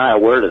can't deny a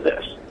word of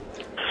this.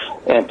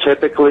 And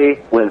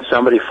typically, when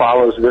somebody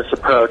follows this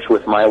approach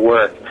with my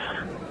work,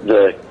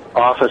 the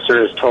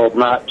officer is told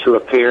not to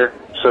appear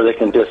so they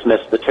can dismiss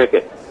the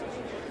ticket.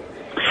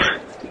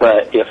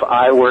 But if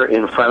I were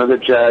in front of the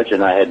judge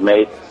and I had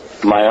made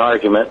my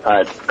argument,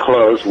 I'd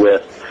close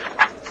with,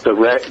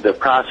 the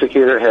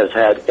prosecutor has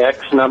had X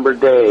number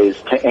of days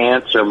to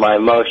answer my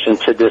motion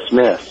to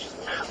dismiss,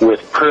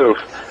 with proof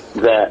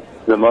that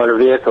the Motor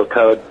Vehicle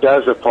Code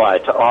does apply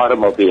to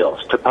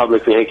automobiles, to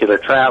public vehicular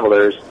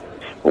travelers,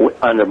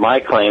 under my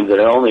claim that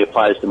it only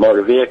applies to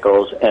motor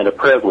vehicles and a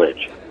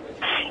privilege.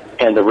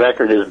 And the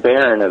record is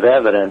barren of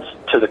evidence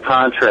to the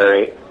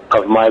contrary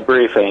of my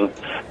briefing,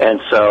 and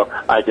so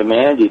I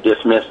demand you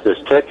dismiss this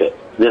ticket.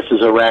 This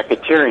is a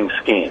racketeering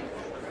scheme,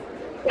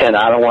 and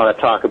I don't want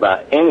to talk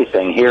about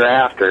anything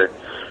hereafter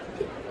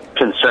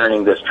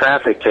concerning this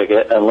traffic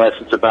ticket unless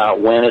it's about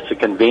when it's a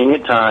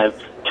convenient time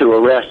to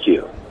arrest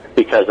you,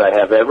 because I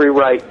have every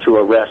right to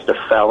arrest a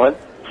felon.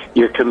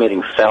 You're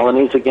committing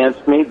felonies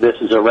against me. This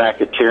is a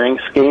racketeering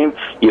scheme.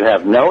 You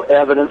have no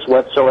evidence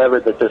whatsoever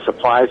that this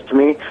applies to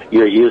me.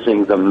 You're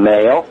using the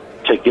mail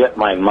to get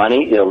my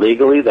money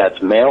illegally.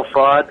 That's mail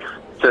fraud,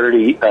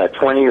 20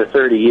 or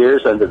 30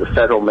 years under the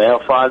federal mail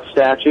fraud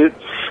statute,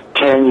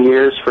 10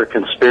 years for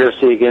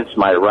conspiracy against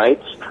my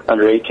rights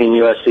under 18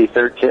 U.S.C.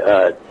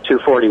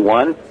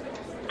 241.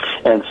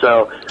 And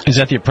so, is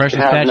that the oppression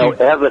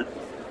statute?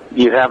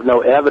 You have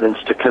no evidence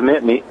to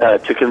convince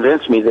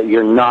me that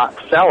you're not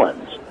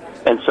felons.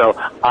 And so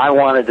I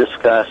want to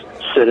discuss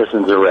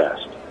citizen's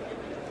arrest.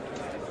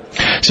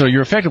 So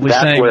you're effectively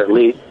saying where it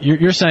leads.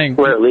 You're saying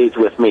where it leads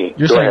with me.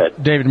 You're saying,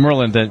 David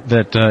Myrland,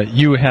 that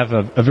you have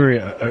a very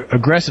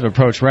aggressive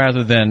approach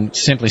rather than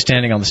simply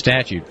standing on the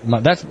statute.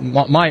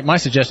 My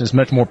suggestion is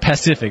much more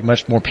pacific,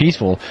 much more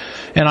peaceful,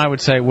 and I would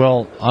say,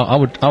 well, I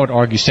would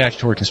argue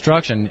statutory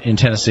construction in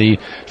Tennessee.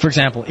 For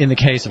example, in the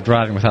case of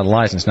driving without a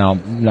license. Now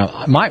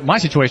my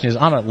situation is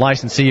I'm a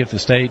licensee of the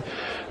state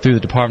through the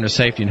Department of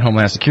Safety and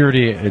Homeland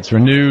Security. It's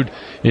renewed.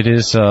 It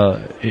is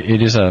a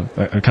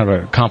kind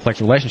of a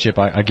complex relationship,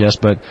 I guess.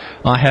 But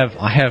I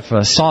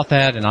have sought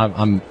that, and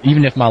I'm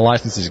even if my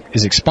license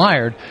is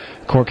expired,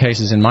 court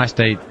cases in my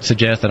state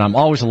suggest that I'm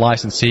always a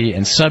licensee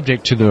and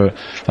subject to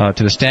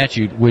the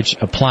statute, which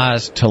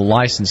applies to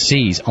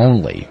licensees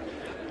only.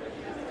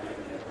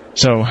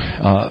 So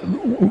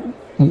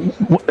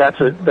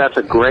that's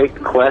a great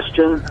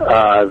question.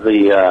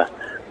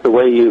 The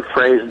way you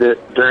phrased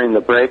it during the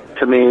break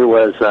to me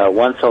was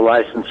once a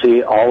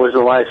licensee, always a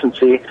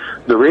licensee.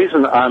 The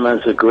reason I'm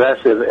as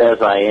aggressive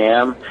as I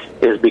am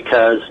is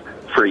because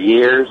for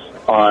years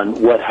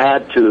on what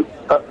had to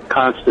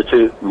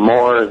constitute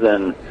more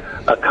than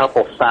a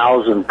couple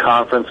thousand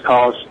conference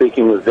calls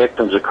speaking with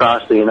victims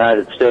across the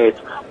United States,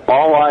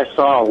 all I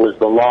saw was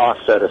the law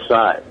set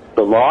aside.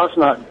 The law's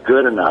not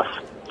good enough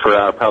for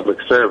our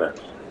public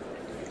servants.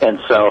 And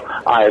so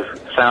I've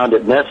found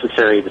it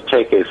necessary to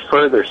take a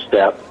further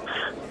step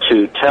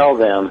to tell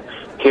them,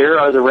 here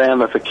are the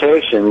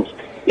ramifications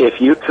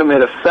if you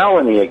commit a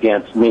felony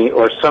against me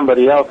or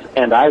somebody else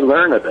and I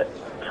learn of it.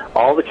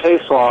 All the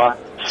case law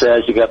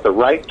says you got the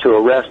right to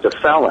arrest a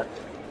felon.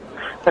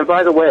 And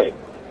by the way,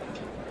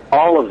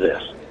 all of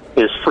this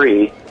is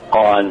free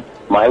on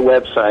my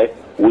website,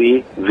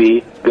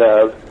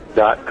 wevgov.com,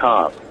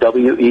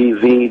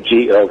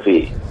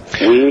 WEVGOV.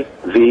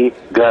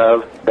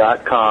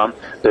 wevgov.com.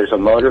 There's a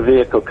motor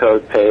vehicle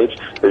code page.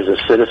 There's a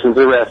citizen's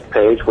arrest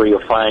page where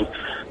you'll find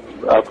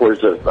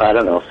upwards of,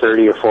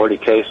 30 or 40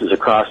 cases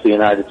across the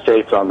United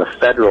States on the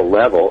federal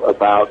level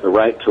about the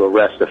right to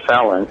arrest a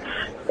felon.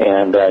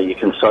 And you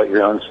consult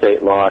your own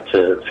state law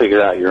to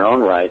figure out your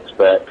own rights.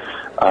 But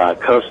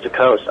coast to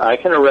coast, I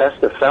can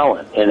arrest a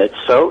felon. And it's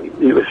so,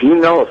 if you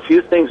know a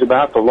few things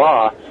about the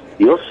law,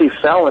 you'll see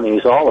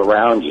felonies all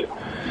around you.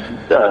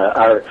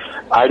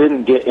 I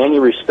didn't get any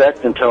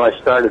respect until I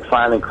started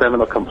filing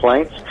criminal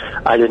complaints.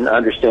 I didn't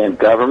understand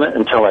government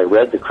until I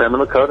read the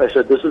criminal code. I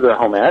said, this is their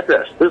home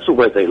address. This is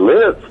where they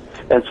live.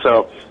 And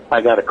so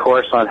I got a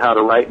course on how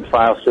to write and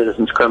file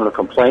citizens' criminal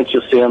complaints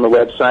you'll see on the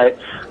website,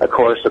 a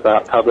course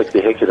about public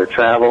vehicular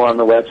travel on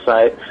the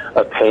website,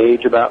 a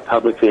page about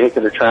public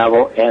vehicular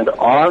travel, and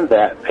on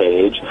that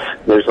page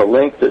there's a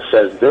link that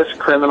says this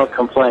criminal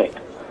complaint.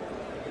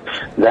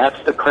 That's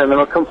the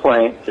criminal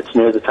complaint. It's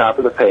near the top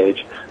of the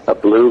page, a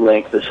blue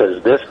link that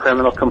says this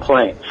criminal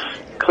complaint.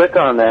 Click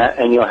on that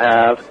and you'll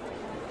have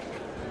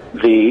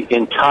the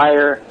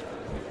entire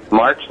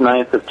March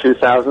 9th of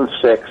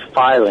 2006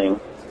 filing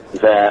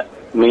that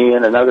me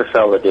and another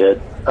fella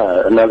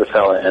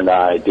and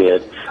I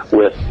did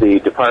with the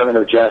Department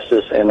of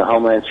Justice and the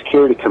Homeland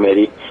Security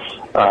Committee,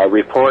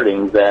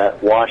 reporting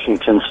that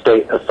Washington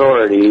state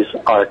authorities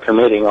are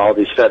committing all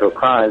these federal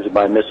crimes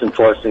by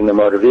misenforcing the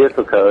motor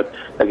vehicle code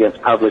against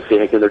public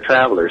vehicular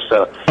travelers.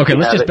 So okay,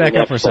 let's just back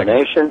up for a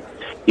second.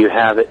 You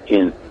have it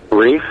in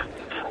brief.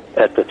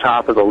 At the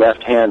top of the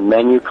left-hand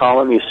menu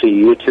column, you see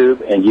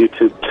YouTube and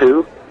YouTube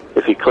 2.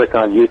 If you click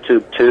on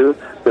YouTube 2,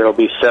 there will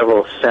be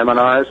several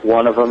seminars.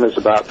 One of them is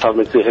about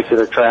public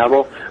vehicular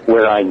travel,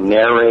 where I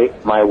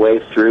narrate my way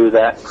through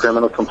that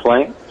criminal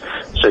complaint.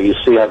 So you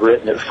see I've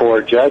written it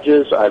for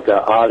judges. I've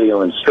got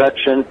audio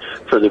instruction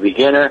for the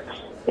beginner.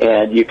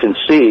 And you can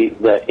see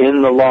that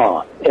in the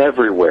law,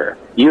 everywhere,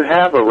 you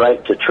have a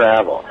right to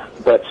travel.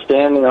 But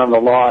standing on the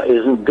law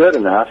isn't good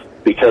enough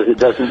because it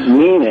doesn't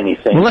mean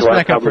anything to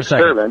our public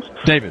servants,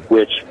 David,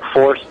 which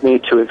forced me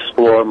to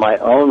explore my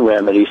own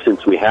remedy.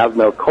 Since we have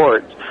no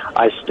courts,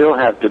 I still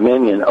have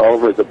dominion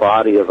over the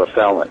body of a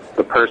felon,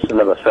 the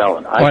person of a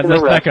felon. I can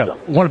arrest them.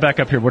 I want to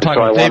back up here. We're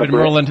talking about David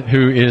Myrland,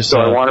 who is...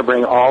 So I want to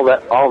bring all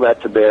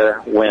that to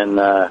bear when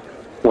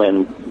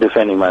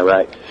defending my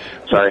rights.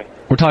 Sorry?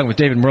 We're talking with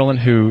David Myrland,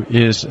 who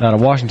is out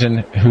of Washington,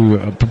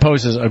 who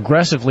proposes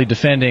aggressively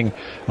defending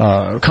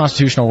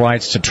constitutional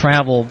rights to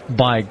travel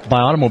by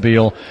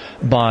automobile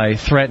by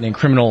threatening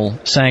criminal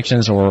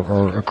sanctions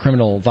or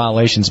criminal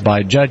violations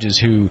by judges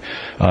who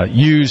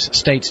use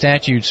state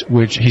statutes,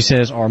 which he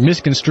says are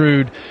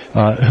misconstrued,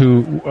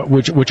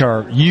 which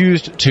are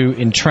used to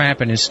entrap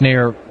and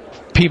ensnare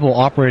people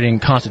operating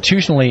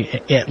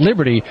constitutionally at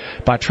liberty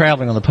by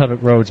traveling on the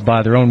public roads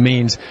by their own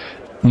means.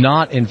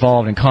 not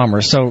involved in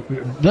commerce. So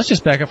let's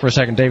just back up for a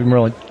second, David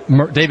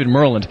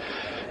Myrland.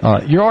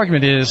 Your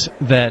argument is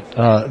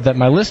that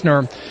my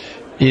listener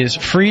is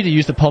free to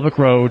use the public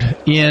road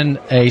in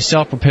a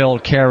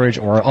self-propelled carriage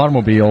or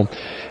automobile,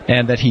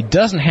 and that he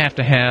doesn't have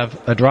to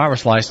have a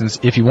driver's license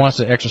if he wants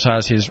to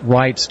exercise his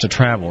rights to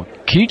travel.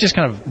 Can you just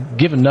kind of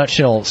give a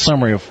nutshell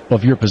summary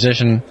of your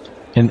position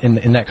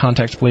in that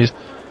context, please?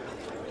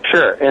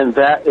 Sure, and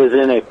that is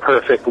in a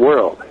perfect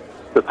world.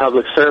 The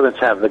public servants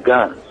have the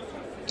guns.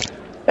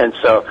 And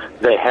so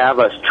they have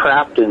us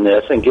trapped in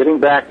this. And getting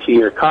back to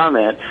your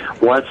comment,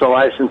 once a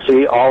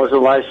licensee, always a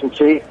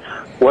licensee,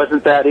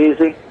 wasn't that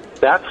easy?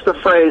 That's the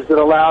phrase that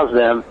allows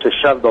them to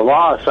shove the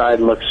law aside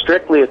and look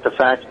strictly at the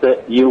fact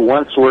that you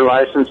once were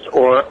licensed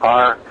or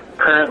are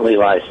currently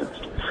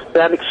licensed.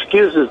 That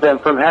excuses them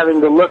from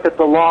having to look at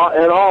the law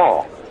at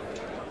all.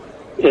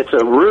 It's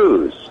a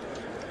ruse.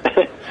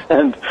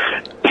 and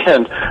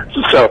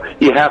so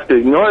you have to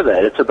ignore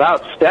that. It's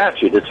about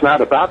statute. It's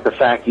not about the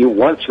fact you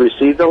once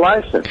received a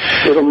license.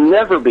 It'll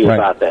never be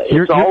about that.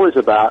 It's always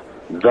about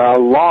the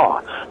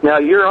law. Now,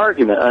 your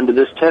argument under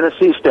this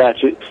Tennessee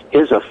statute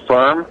is a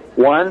firm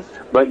one,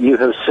 but you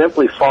have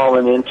simply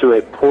fallen into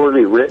a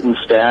poorly written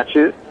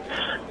statute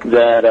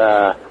that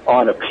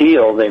on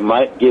appeal they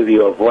might give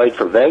you a void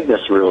for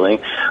vagueness ruling,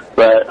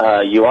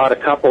 but you ought to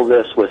couple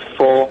this with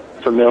full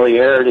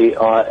familiarity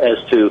as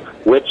to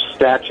which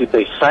statute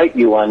they cite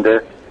you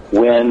under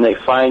when they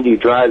find you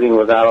driving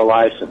without a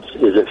license.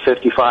 Is it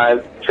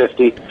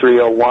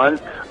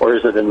 55-50-301, or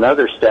is it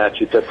another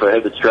statute that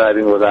prohibits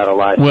driving without a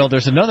license? Well,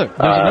 there's another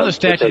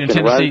statute in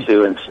Tennessee. They can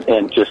run to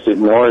and just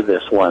ignore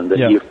this one that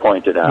you've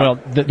pointed out. Well,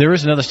 there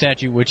is another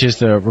statute which is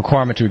the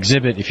requirement to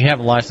exhibit. If you have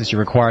a license,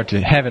 you're required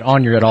to have it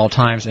on you at all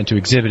times and to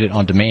exhibit it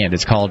on demand.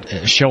 It's called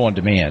show on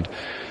demand.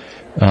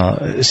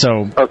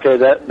 Okay,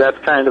 that's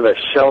kind of a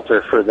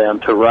shelter for them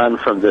to run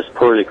from this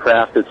poorly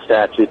crafted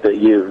statute that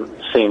you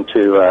seem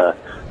to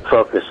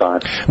focus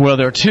on. Well,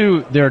 there are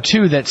two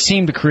that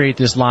seem to create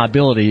this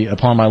liability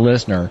upon my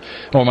listener,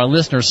 or my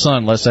listener's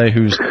son, let's say,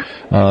 who's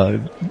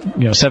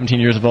 17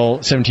 years of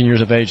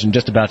age and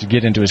just about to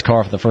get into his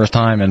car for the first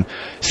time and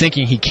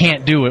thinking he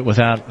can't do it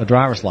without a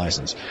driver's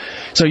license.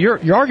 So your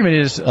argument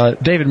is,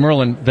 David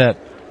Myrland, that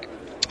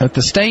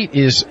the state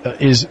is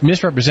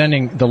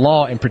misrepresenting the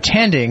law and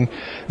pretending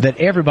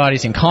that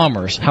everybody's in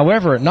commerce.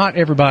 However, not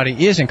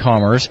everybody is in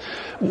commerce.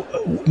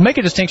 Make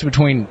a distinction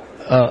between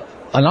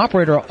an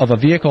operator of a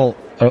vehicle,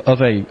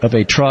 of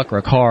a truck or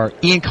a car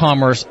in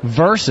commerce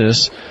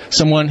versus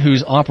someone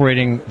who's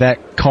operating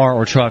that car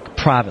or truck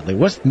privately.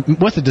 What's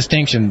the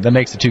distinction that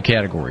makes the two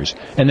categories?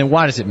 And then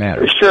why does it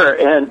matter? Sure,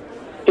 and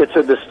it's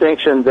a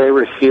distinction they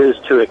refuse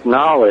to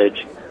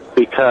acknowledge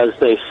because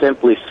they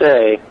simply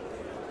say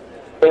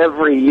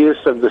every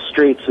use of the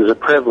streets is a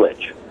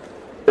privilege.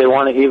 They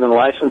want to even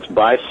license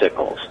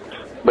bicycles.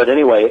 But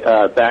anyway,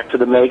 back to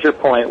the major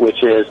point,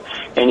 which is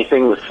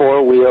anything with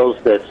four wheels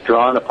that's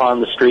drawn upon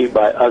the street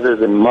by other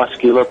than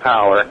muscular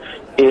power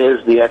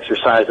is the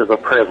exercise of a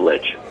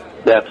privilege.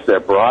 That's their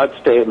broad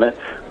statement,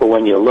 but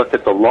when you look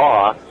at the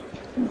law,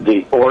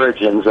 the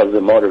origins of the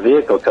Motor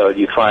Vehicle Code,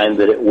 you find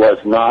that it was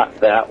not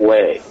that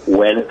way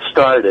when it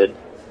started.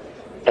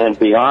 And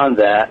beyond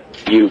that,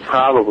 you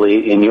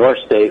probably, in your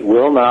state,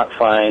 will not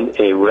find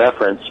a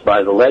reference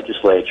by the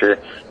legislature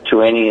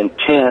to any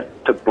intent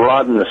to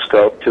broaden the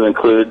scope to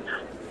include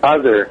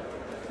other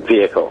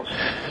vehicles.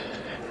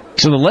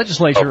 So the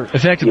legislature,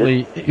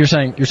 effectively, you're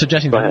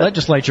suggesting that the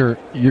legislature,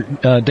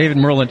 David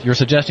Myrland, you're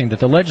suggesting that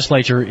the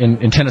legislature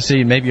in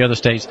Tennessee and maybe other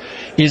states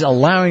is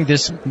allowing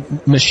this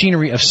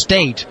machinery of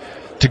state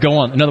to go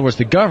on. In other words,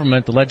 the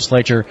government, the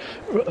legislature,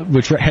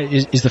 which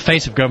is the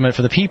face of government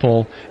for the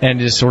people and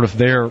is sort of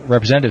their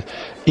representative,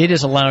 it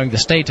is allowing the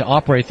state to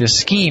operate this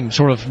scheme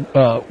sort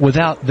of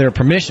without their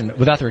permission,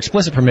 without their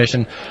explicit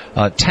permission,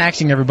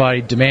 taxing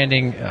everybody,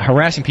 demanding,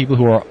 harassing people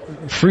who are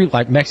free,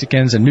 like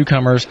Mexicans and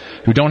newcomers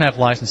who don't have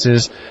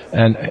licenses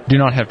and do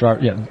not have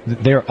driver. Yeah,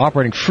 they're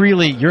operating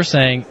freely, you're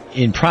saying,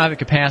 in private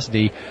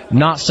capacity,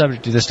 not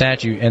subject to the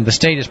statute, and the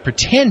state is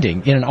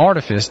pretending in an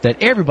artifice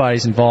that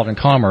everybody's involved in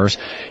commerce,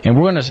 and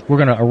we're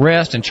going to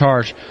arrest and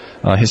charge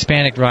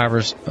Hispanic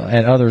drivers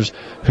and others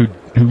who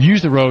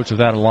use the roads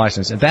without a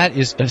license, and that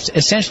is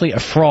essentially a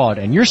fraud.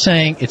 And you're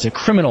saying it's a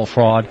criminal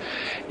fraud,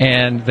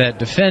 and that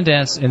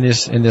defendants in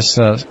this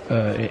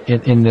area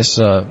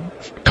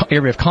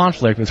of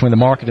conflict between the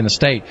market and the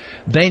state,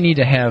 they need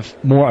to have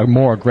a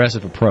more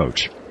aggressive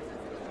approach.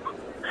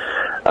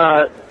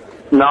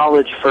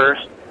 Knowledge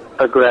first,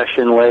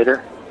 aggression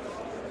later.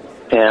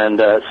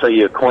 And so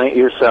you acquaint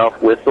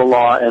yourself with the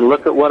law, and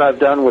look at what I've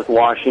done with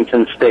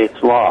Washington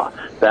State's law.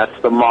 That's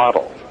the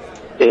model.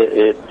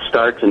 It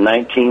starts in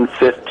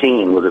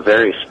 1915 with a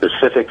very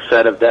specific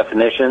set of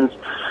definitions,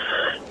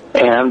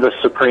 and the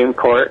Supreme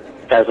Court,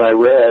 as I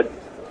read,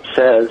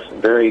 says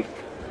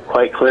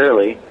quite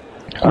clearly,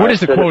 what is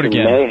the quote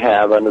again? May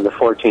have, under the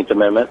 14th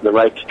Amendment, the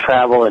right to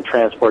travel and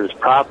transport his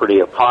property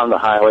upon the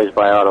highways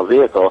by auto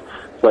vehicle,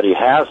 but he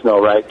has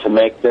no right to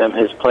make them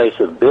his place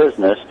of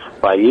business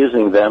by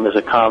using them as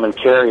a common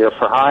carrier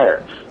for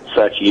hire.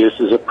 such use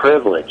is a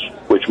privilege,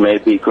 which may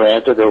be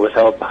granted or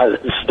withheld by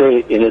the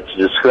state in its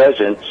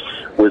discretion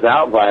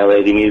without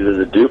violating either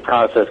the Due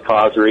Process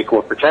Clause or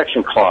Equal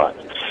Protection Clause.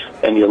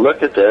 And you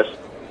look at this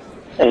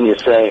and you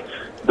say,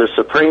 the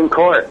Supreme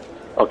Court,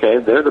 okay,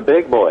 they're the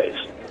big boys.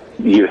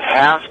 You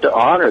have to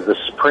honor the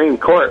Supreme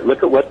Court.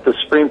 Look at what the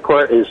Supreme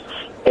Court is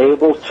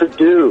able to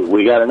do.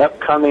 We got an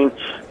upcoming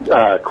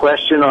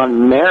question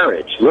on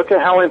marriage. Look at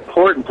how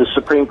important the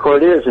Supreme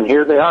Court is, and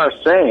here they are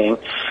saying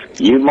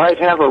you might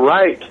have a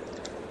right,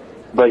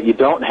 but you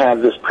don't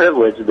have this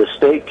privilege. The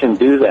state can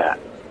do that.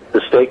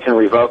 The state can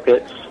revoke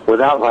it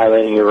without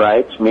violating your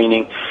rights,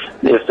 meaning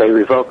if they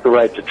revoke the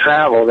right to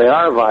travel, they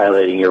are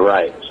violating your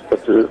rights.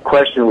 But the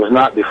question was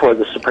not before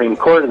the Supreme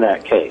Court in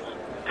that case.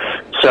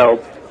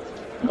 So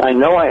I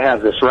know I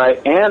have this right,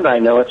 and I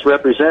know it's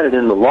represented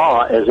in the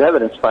law as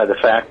evidenced by the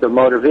fact the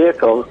Motor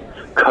Vehicle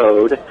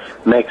Code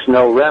makes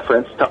no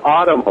reference to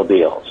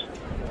automobiles.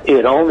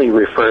 It only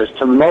refers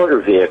to motor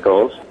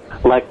vehicles,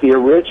 like the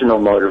original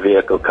Motor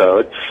Vehicle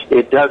Code.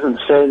 It doesn't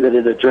say that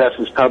it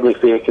addresses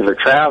public vehicular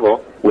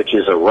travel, which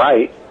is a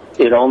right.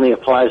 It only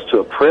applies to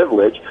a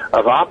privilege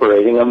of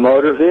operating a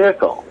motor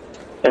vehicle.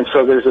 And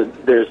so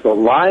there's the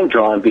line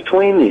drawn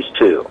between these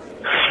two.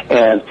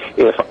 And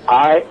if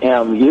I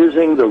am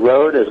using the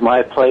road as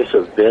my place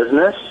of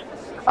business,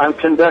 I'm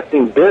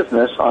conducting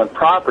business on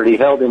property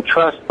held in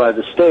trust by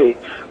the state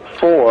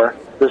for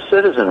the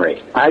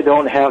citizenry. I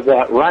don't have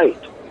that right.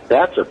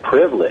 That's a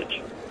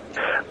privilege.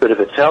 But if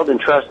it's held in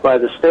trust by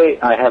the state,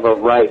 I have a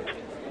right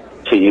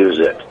to use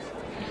it.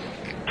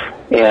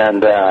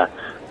 And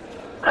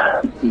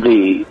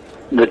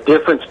the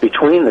difference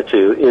between the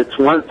two, it's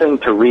one thing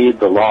to read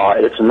the law.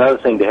 It's another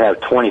thing to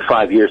have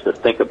 25 years to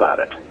think about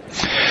it.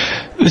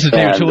 This is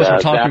David Tulis. We're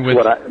talking with...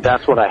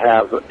 That's what I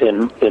have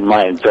in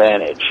my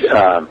advantage.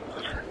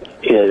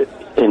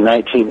 In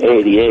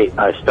 1988,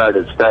 I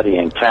started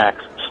studying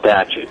tax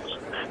statutes.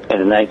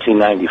 And in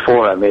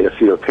 1994, I made a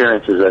few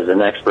appearances as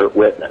an expert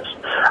witness.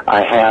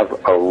 I have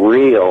a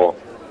real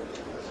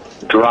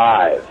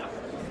drive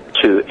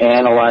to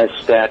analyze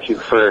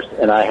statute first,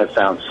 and I have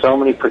found so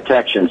many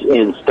protections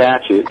in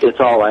statute, it's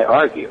all I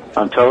argue.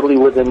 I'm totally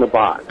within the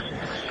box.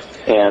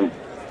 And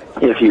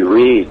if you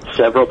read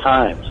several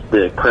times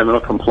the criminal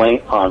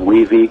complaint on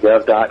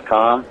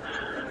wevgov.com,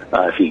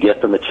 if you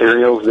get the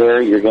materials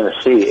there, you're going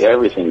to see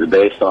everything's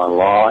based on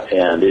law,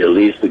 and it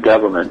leaves the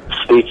government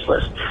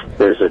speechless.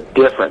 There's a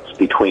difference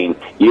between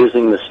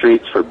using the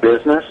streets for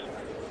business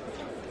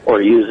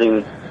or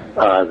using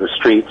the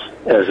streets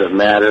as a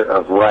matter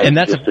of right, and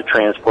just to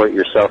transport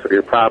yourself or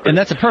your property. And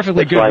that's a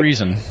perfectly good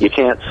reason. You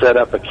can't set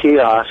up a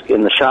kiosk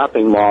in the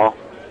shopping mall.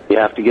 You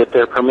have to get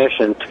their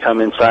permission to come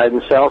inside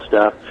and sell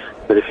stuff.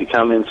 But if you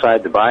come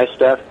inside to buy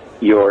stuff,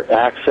 you're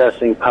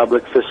accessing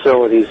public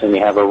facilities, and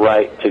you have a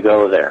right to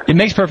go there. It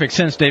makes perfect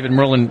sense, David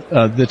Myrland,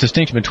 the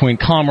distinction between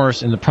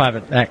commerce and the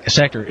private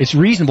sector. It's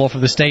reasonable for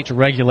the state to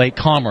regulate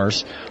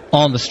commerce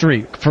on the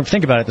street.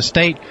 Think about it.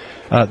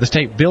 The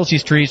state builds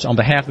these streets on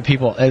behalf of the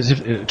people, as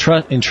if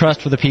in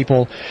trust for the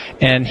people.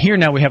 And here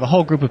now we have a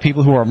whole group of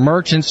people who are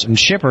merchants and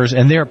shippers,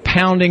 and they're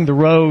pounding the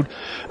road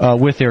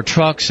with their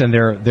trucks and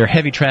their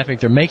heavy traffic.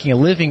 They're making a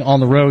living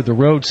on the road. The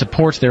road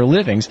supports their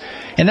livings,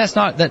 and that's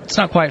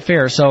not quite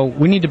fair. So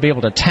we need to be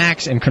able to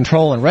tax and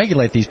control and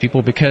regulate these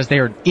people because they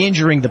are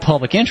injuring the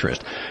public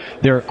interest.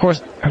 They're, of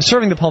course,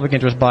 serving the public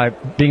interest by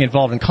being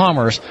involved in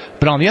commerce,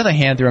 but on the other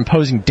hand, they're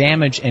imposing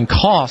damage and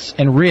costs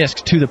and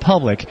risks to the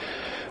public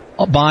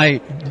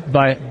by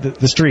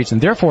the streets, and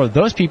therefore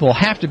those people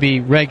have to be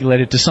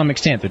regulated to some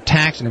extent. They're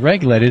taxed and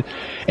regulated,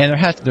 and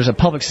there's a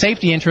public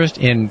safety interest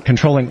in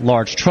controlling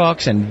large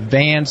trucks and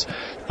vans,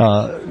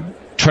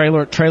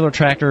 trailer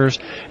tractors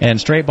and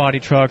straight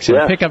body trucks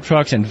and pickup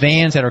trucks and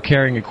vans that are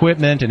carrying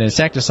equipment and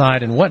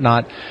insecticide and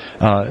whatnot,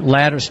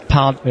 vans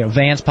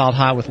piled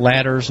high with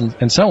ladders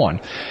and so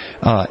on.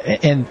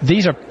 And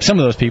these are some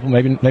of those people,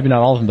 maybe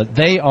not all of them, but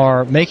they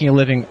are making a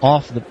living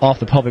off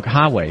the public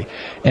highway,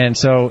 and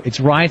so it's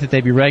right that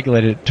they be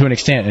regulated to an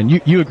extent. And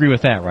you agree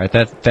with that, right?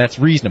 That's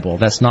reasonable.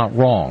 That's not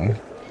wrong.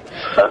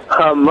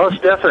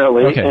 Most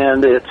definitely, okay.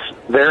 And it's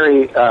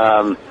very,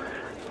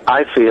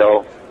 I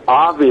feel,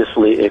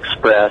 obviously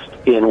expressed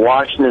in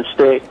Washington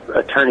State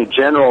Attorney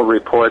General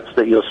reports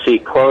that you'll see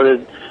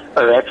quoted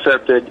or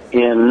excerpted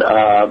in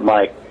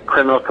my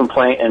criminal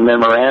complaint and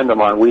memorandum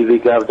on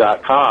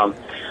wevgov.com.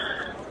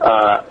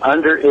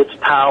 Under its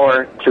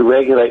power to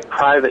regulate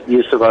private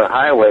use of our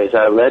highways,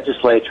 our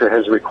legislature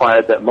has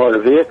required that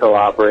motor vehicle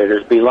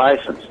operators be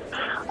licensed.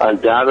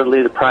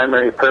 Undoubtedly, the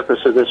primary purpose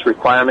of this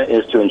requirement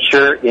is to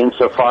ensure,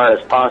 insofar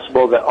as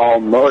possible, that all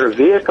motor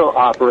vehicle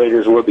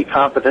operators will be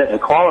competent and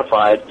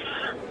qualified,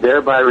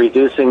 thereby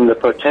reducing the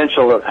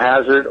potential of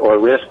hazard or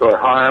risk or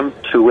harm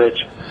to which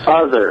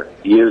other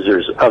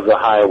users of the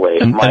highway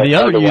might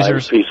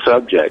otherwise be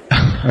subject.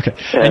 Okay.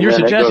 And you're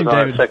then suggesting, it goes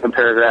on, David, second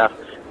paragraph,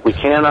 we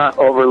cannot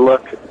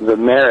overlook the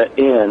merit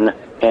in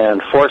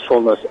and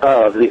forcefulness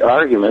of the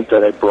argument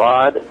that a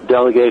broad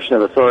delegation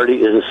of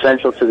authority is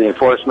essential to the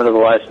enforcement of the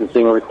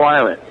licensing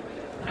requirement.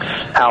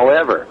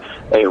 However,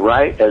 A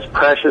right as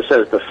precious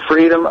as the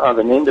freedom of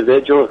an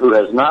individual who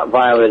has not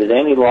violated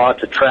any law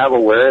to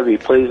travel wherever he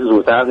pleases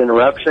without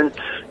interruption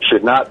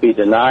should not be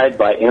denied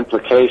by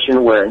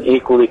implication where an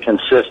equally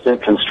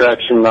consistent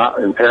construction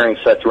not impairing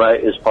such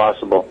right is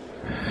possible.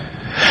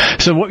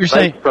 So what you're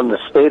saying from the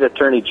state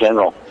attorney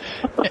general.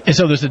 And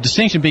so there's a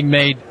distinction being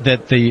made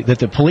that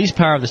the police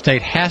power of the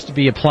state has to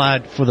be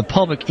applied for the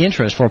public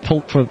interest, for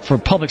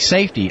public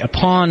safety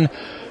upon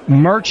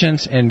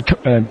merchants and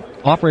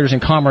operators in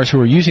commerce who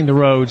are using the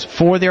roads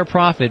for their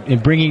profit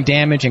and bringing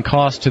damage and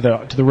cost to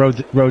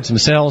the roads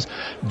themselves,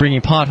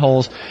 bringing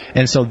potholes.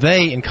 And so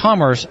they, in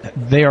commerce,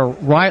 they are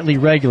rightly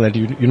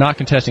regulated. You're not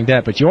contesting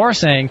that, but you are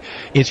saying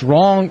it's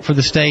wrong for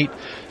the state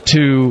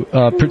to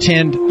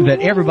pretend that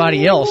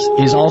everybody else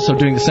is also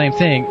doing the same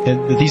thing,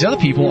 and that these other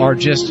people are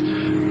just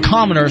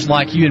commoners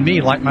like you and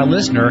me, like my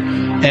listener,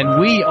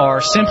 and we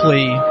are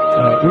simply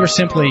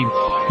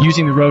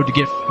using the road to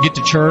get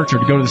to church or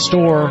to go to the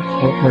store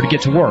or to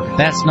get to work.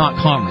 That's not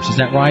commerce. Is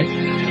that right?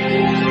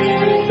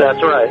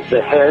 That's right.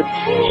 The head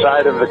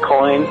side of the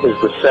coin is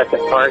the second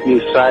part you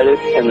cited,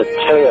 and the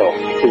tail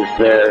is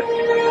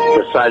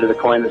the side of the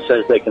coin that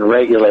says they can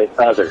regulate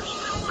others.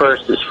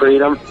 First is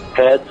freedom,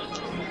 heads.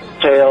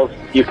 Tails,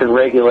 you can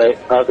regulate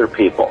other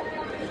people.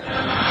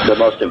 The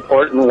most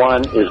important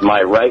one is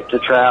my right to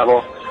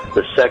travel.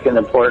 The second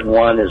important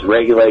one is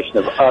regulation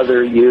of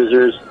other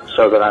users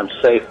so that I'm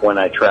safe when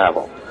I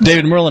travel.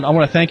 David Myrland, I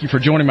want to thank you for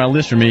joining my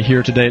listener me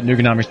here today at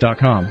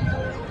Nuganomics.com.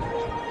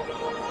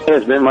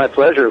 It's been my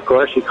pleasure, of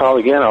course. You call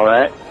again, all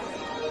right?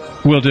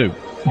 Will do.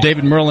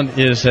 David Myrland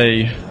is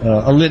a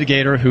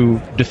litigator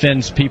who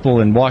defends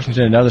people in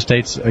Washington and other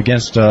states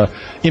against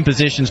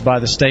impositions by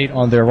the state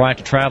on their right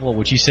to travel,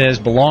 which he says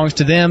belongs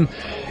to them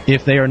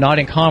if they are not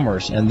in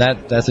commerce. And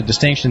that's a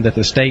distinction that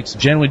the states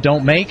generally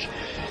don't make,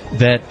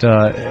 that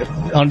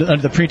under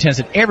the pretense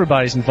that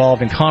everybody's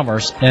involved in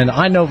commerce. And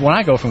I know when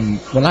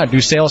I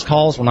do sales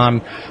calls, when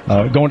I'm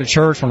going to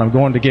church, when I'm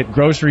going to get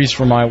groceries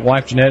for my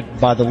wife Jeanette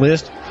by the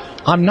list,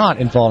 I'm not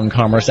involved in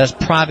commerce. That's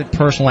private,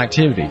 personal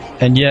activity.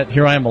 And yet,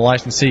 here I am, a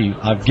licensee.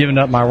 I've given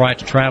up my right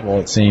to travel,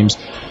 it seems,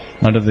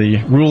 under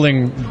the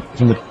ruling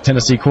from the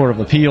Tennessee Court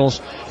of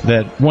Appeals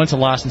that once a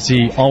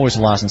licensee, always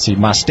a licensee.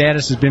 My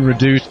status has been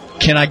reduced.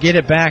 Can I get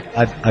it back?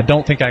 I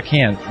don't think I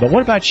can. But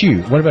what about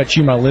you? What about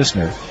you, my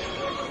listener?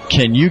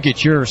 Can you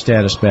get your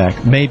status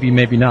back? Maybe,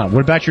 maybe not.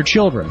 What about your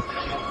children?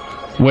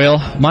 Well,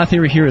 my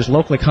theory here is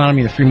local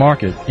economy and the free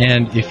market.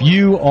 And if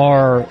you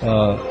are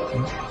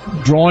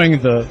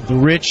drawing the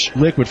rich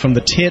liquid from the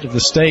tit of the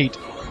state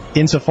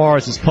insofar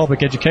as its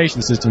public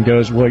education system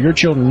goes, well, your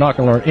children are not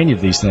going to learn any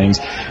of these things,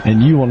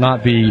 and you will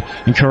not be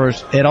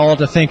encouraged at all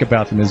to think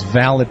about them as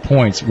valid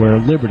points where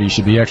liberty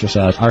should be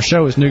exercised. Our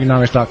show is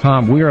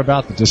Nuganomics.com. We are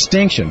about the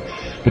distinction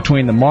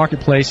between the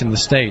marketplace and the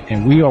state,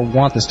 and we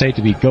want the state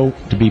to be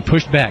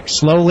pushed back,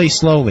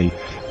 slowly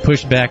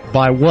pushed back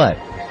by what?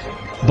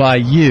 By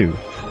you,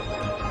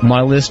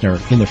 my listener,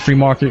 in the free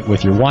market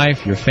with your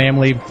wife, your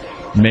family.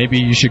 Maybe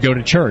you should go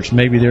to church.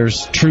 Maybe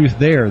there's truth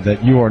there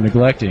that you are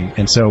neglecting.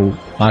 And so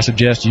I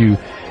suggest you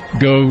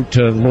go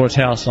to the Lord's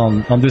house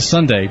on this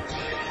Sunday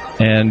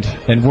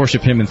and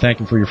worship Him and thank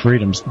Him for your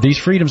freedoms. These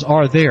freedoms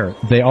are there.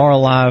 They are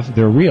alive.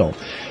 They're real.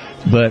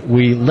 But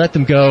we let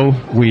them go.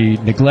 We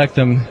neglect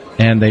them,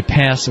 and they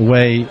pass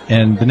away.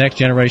 And the next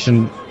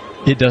generation,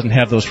 it doesn't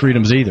have those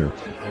freedoms either.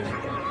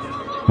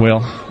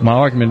 Well, my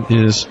argument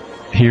is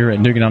here at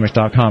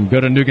Nuganomics.com. Go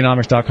to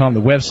Nuganomics.com,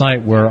 the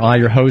website where I,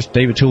 your host,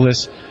 David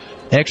Tulis,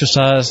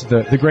 exercise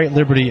the great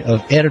liberty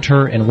of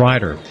editor and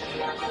writer.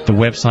 The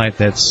website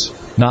that's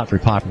not very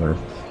popular.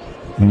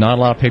 Not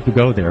a lot of people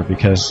go there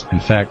because, in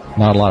fact,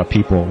 not a lot of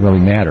people really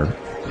matter.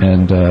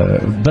 And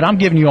but I'm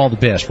giving you all the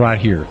best right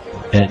here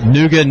at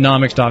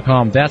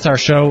Nuganomics.com. That's our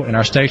show, and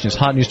our station is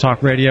Hot News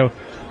Talk Radio.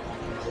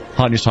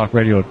 Hot News Talk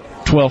Radio,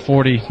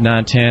 1240,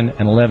 910,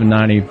 and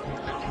 1190.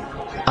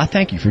 I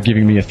thank you for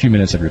giving me a few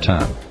minutes of your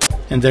time.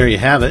 And there you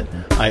have it.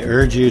 I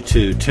urge you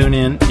to tune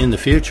in the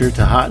future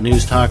to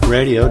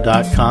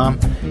hotnewstalkradio.com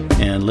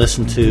and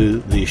listen to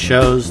the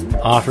shows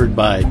offered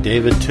by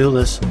David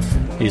Tulis.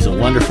 He's a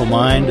wonderful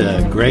mind,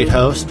 a great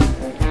host,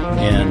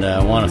 and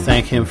I want to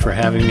thank him for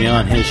having me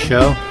on his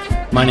show.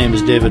 My name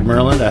is David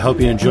Myrland. I hope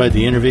you enjoyed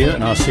the interview,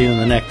 and I'll see you in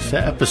the next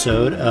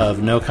episode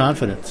of No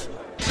Confidence.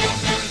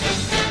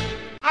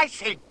 I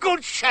say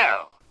good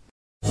show.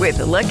 With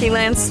the Lucky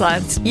Land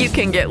Slots, you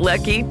can get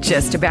lucky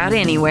just about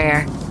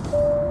anywhere.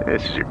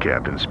 This is your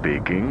captain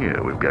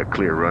speaking. We've got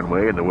clear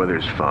runway and the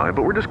weather's fine,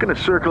 but we're just going to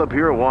circle up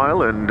here a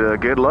while and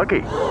get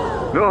lucky.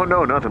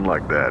 No, nothing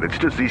like that. It's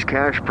just these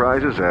cash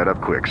prizes add up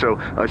quick. So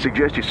I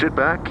suggest you sit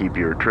back, keep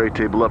your tray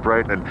table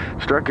upright, and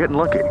start getting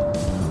lucky.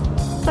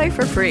 Play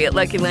for free at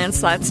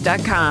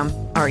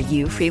LuckyLandSlots.com. Are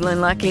you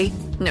feeling lucky?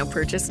 No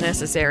purchase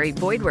necessary.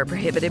 Void where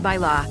prohibited by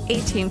law.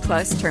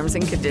 18+ terms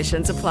and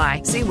conditions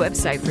apply. See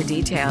website for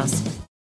details.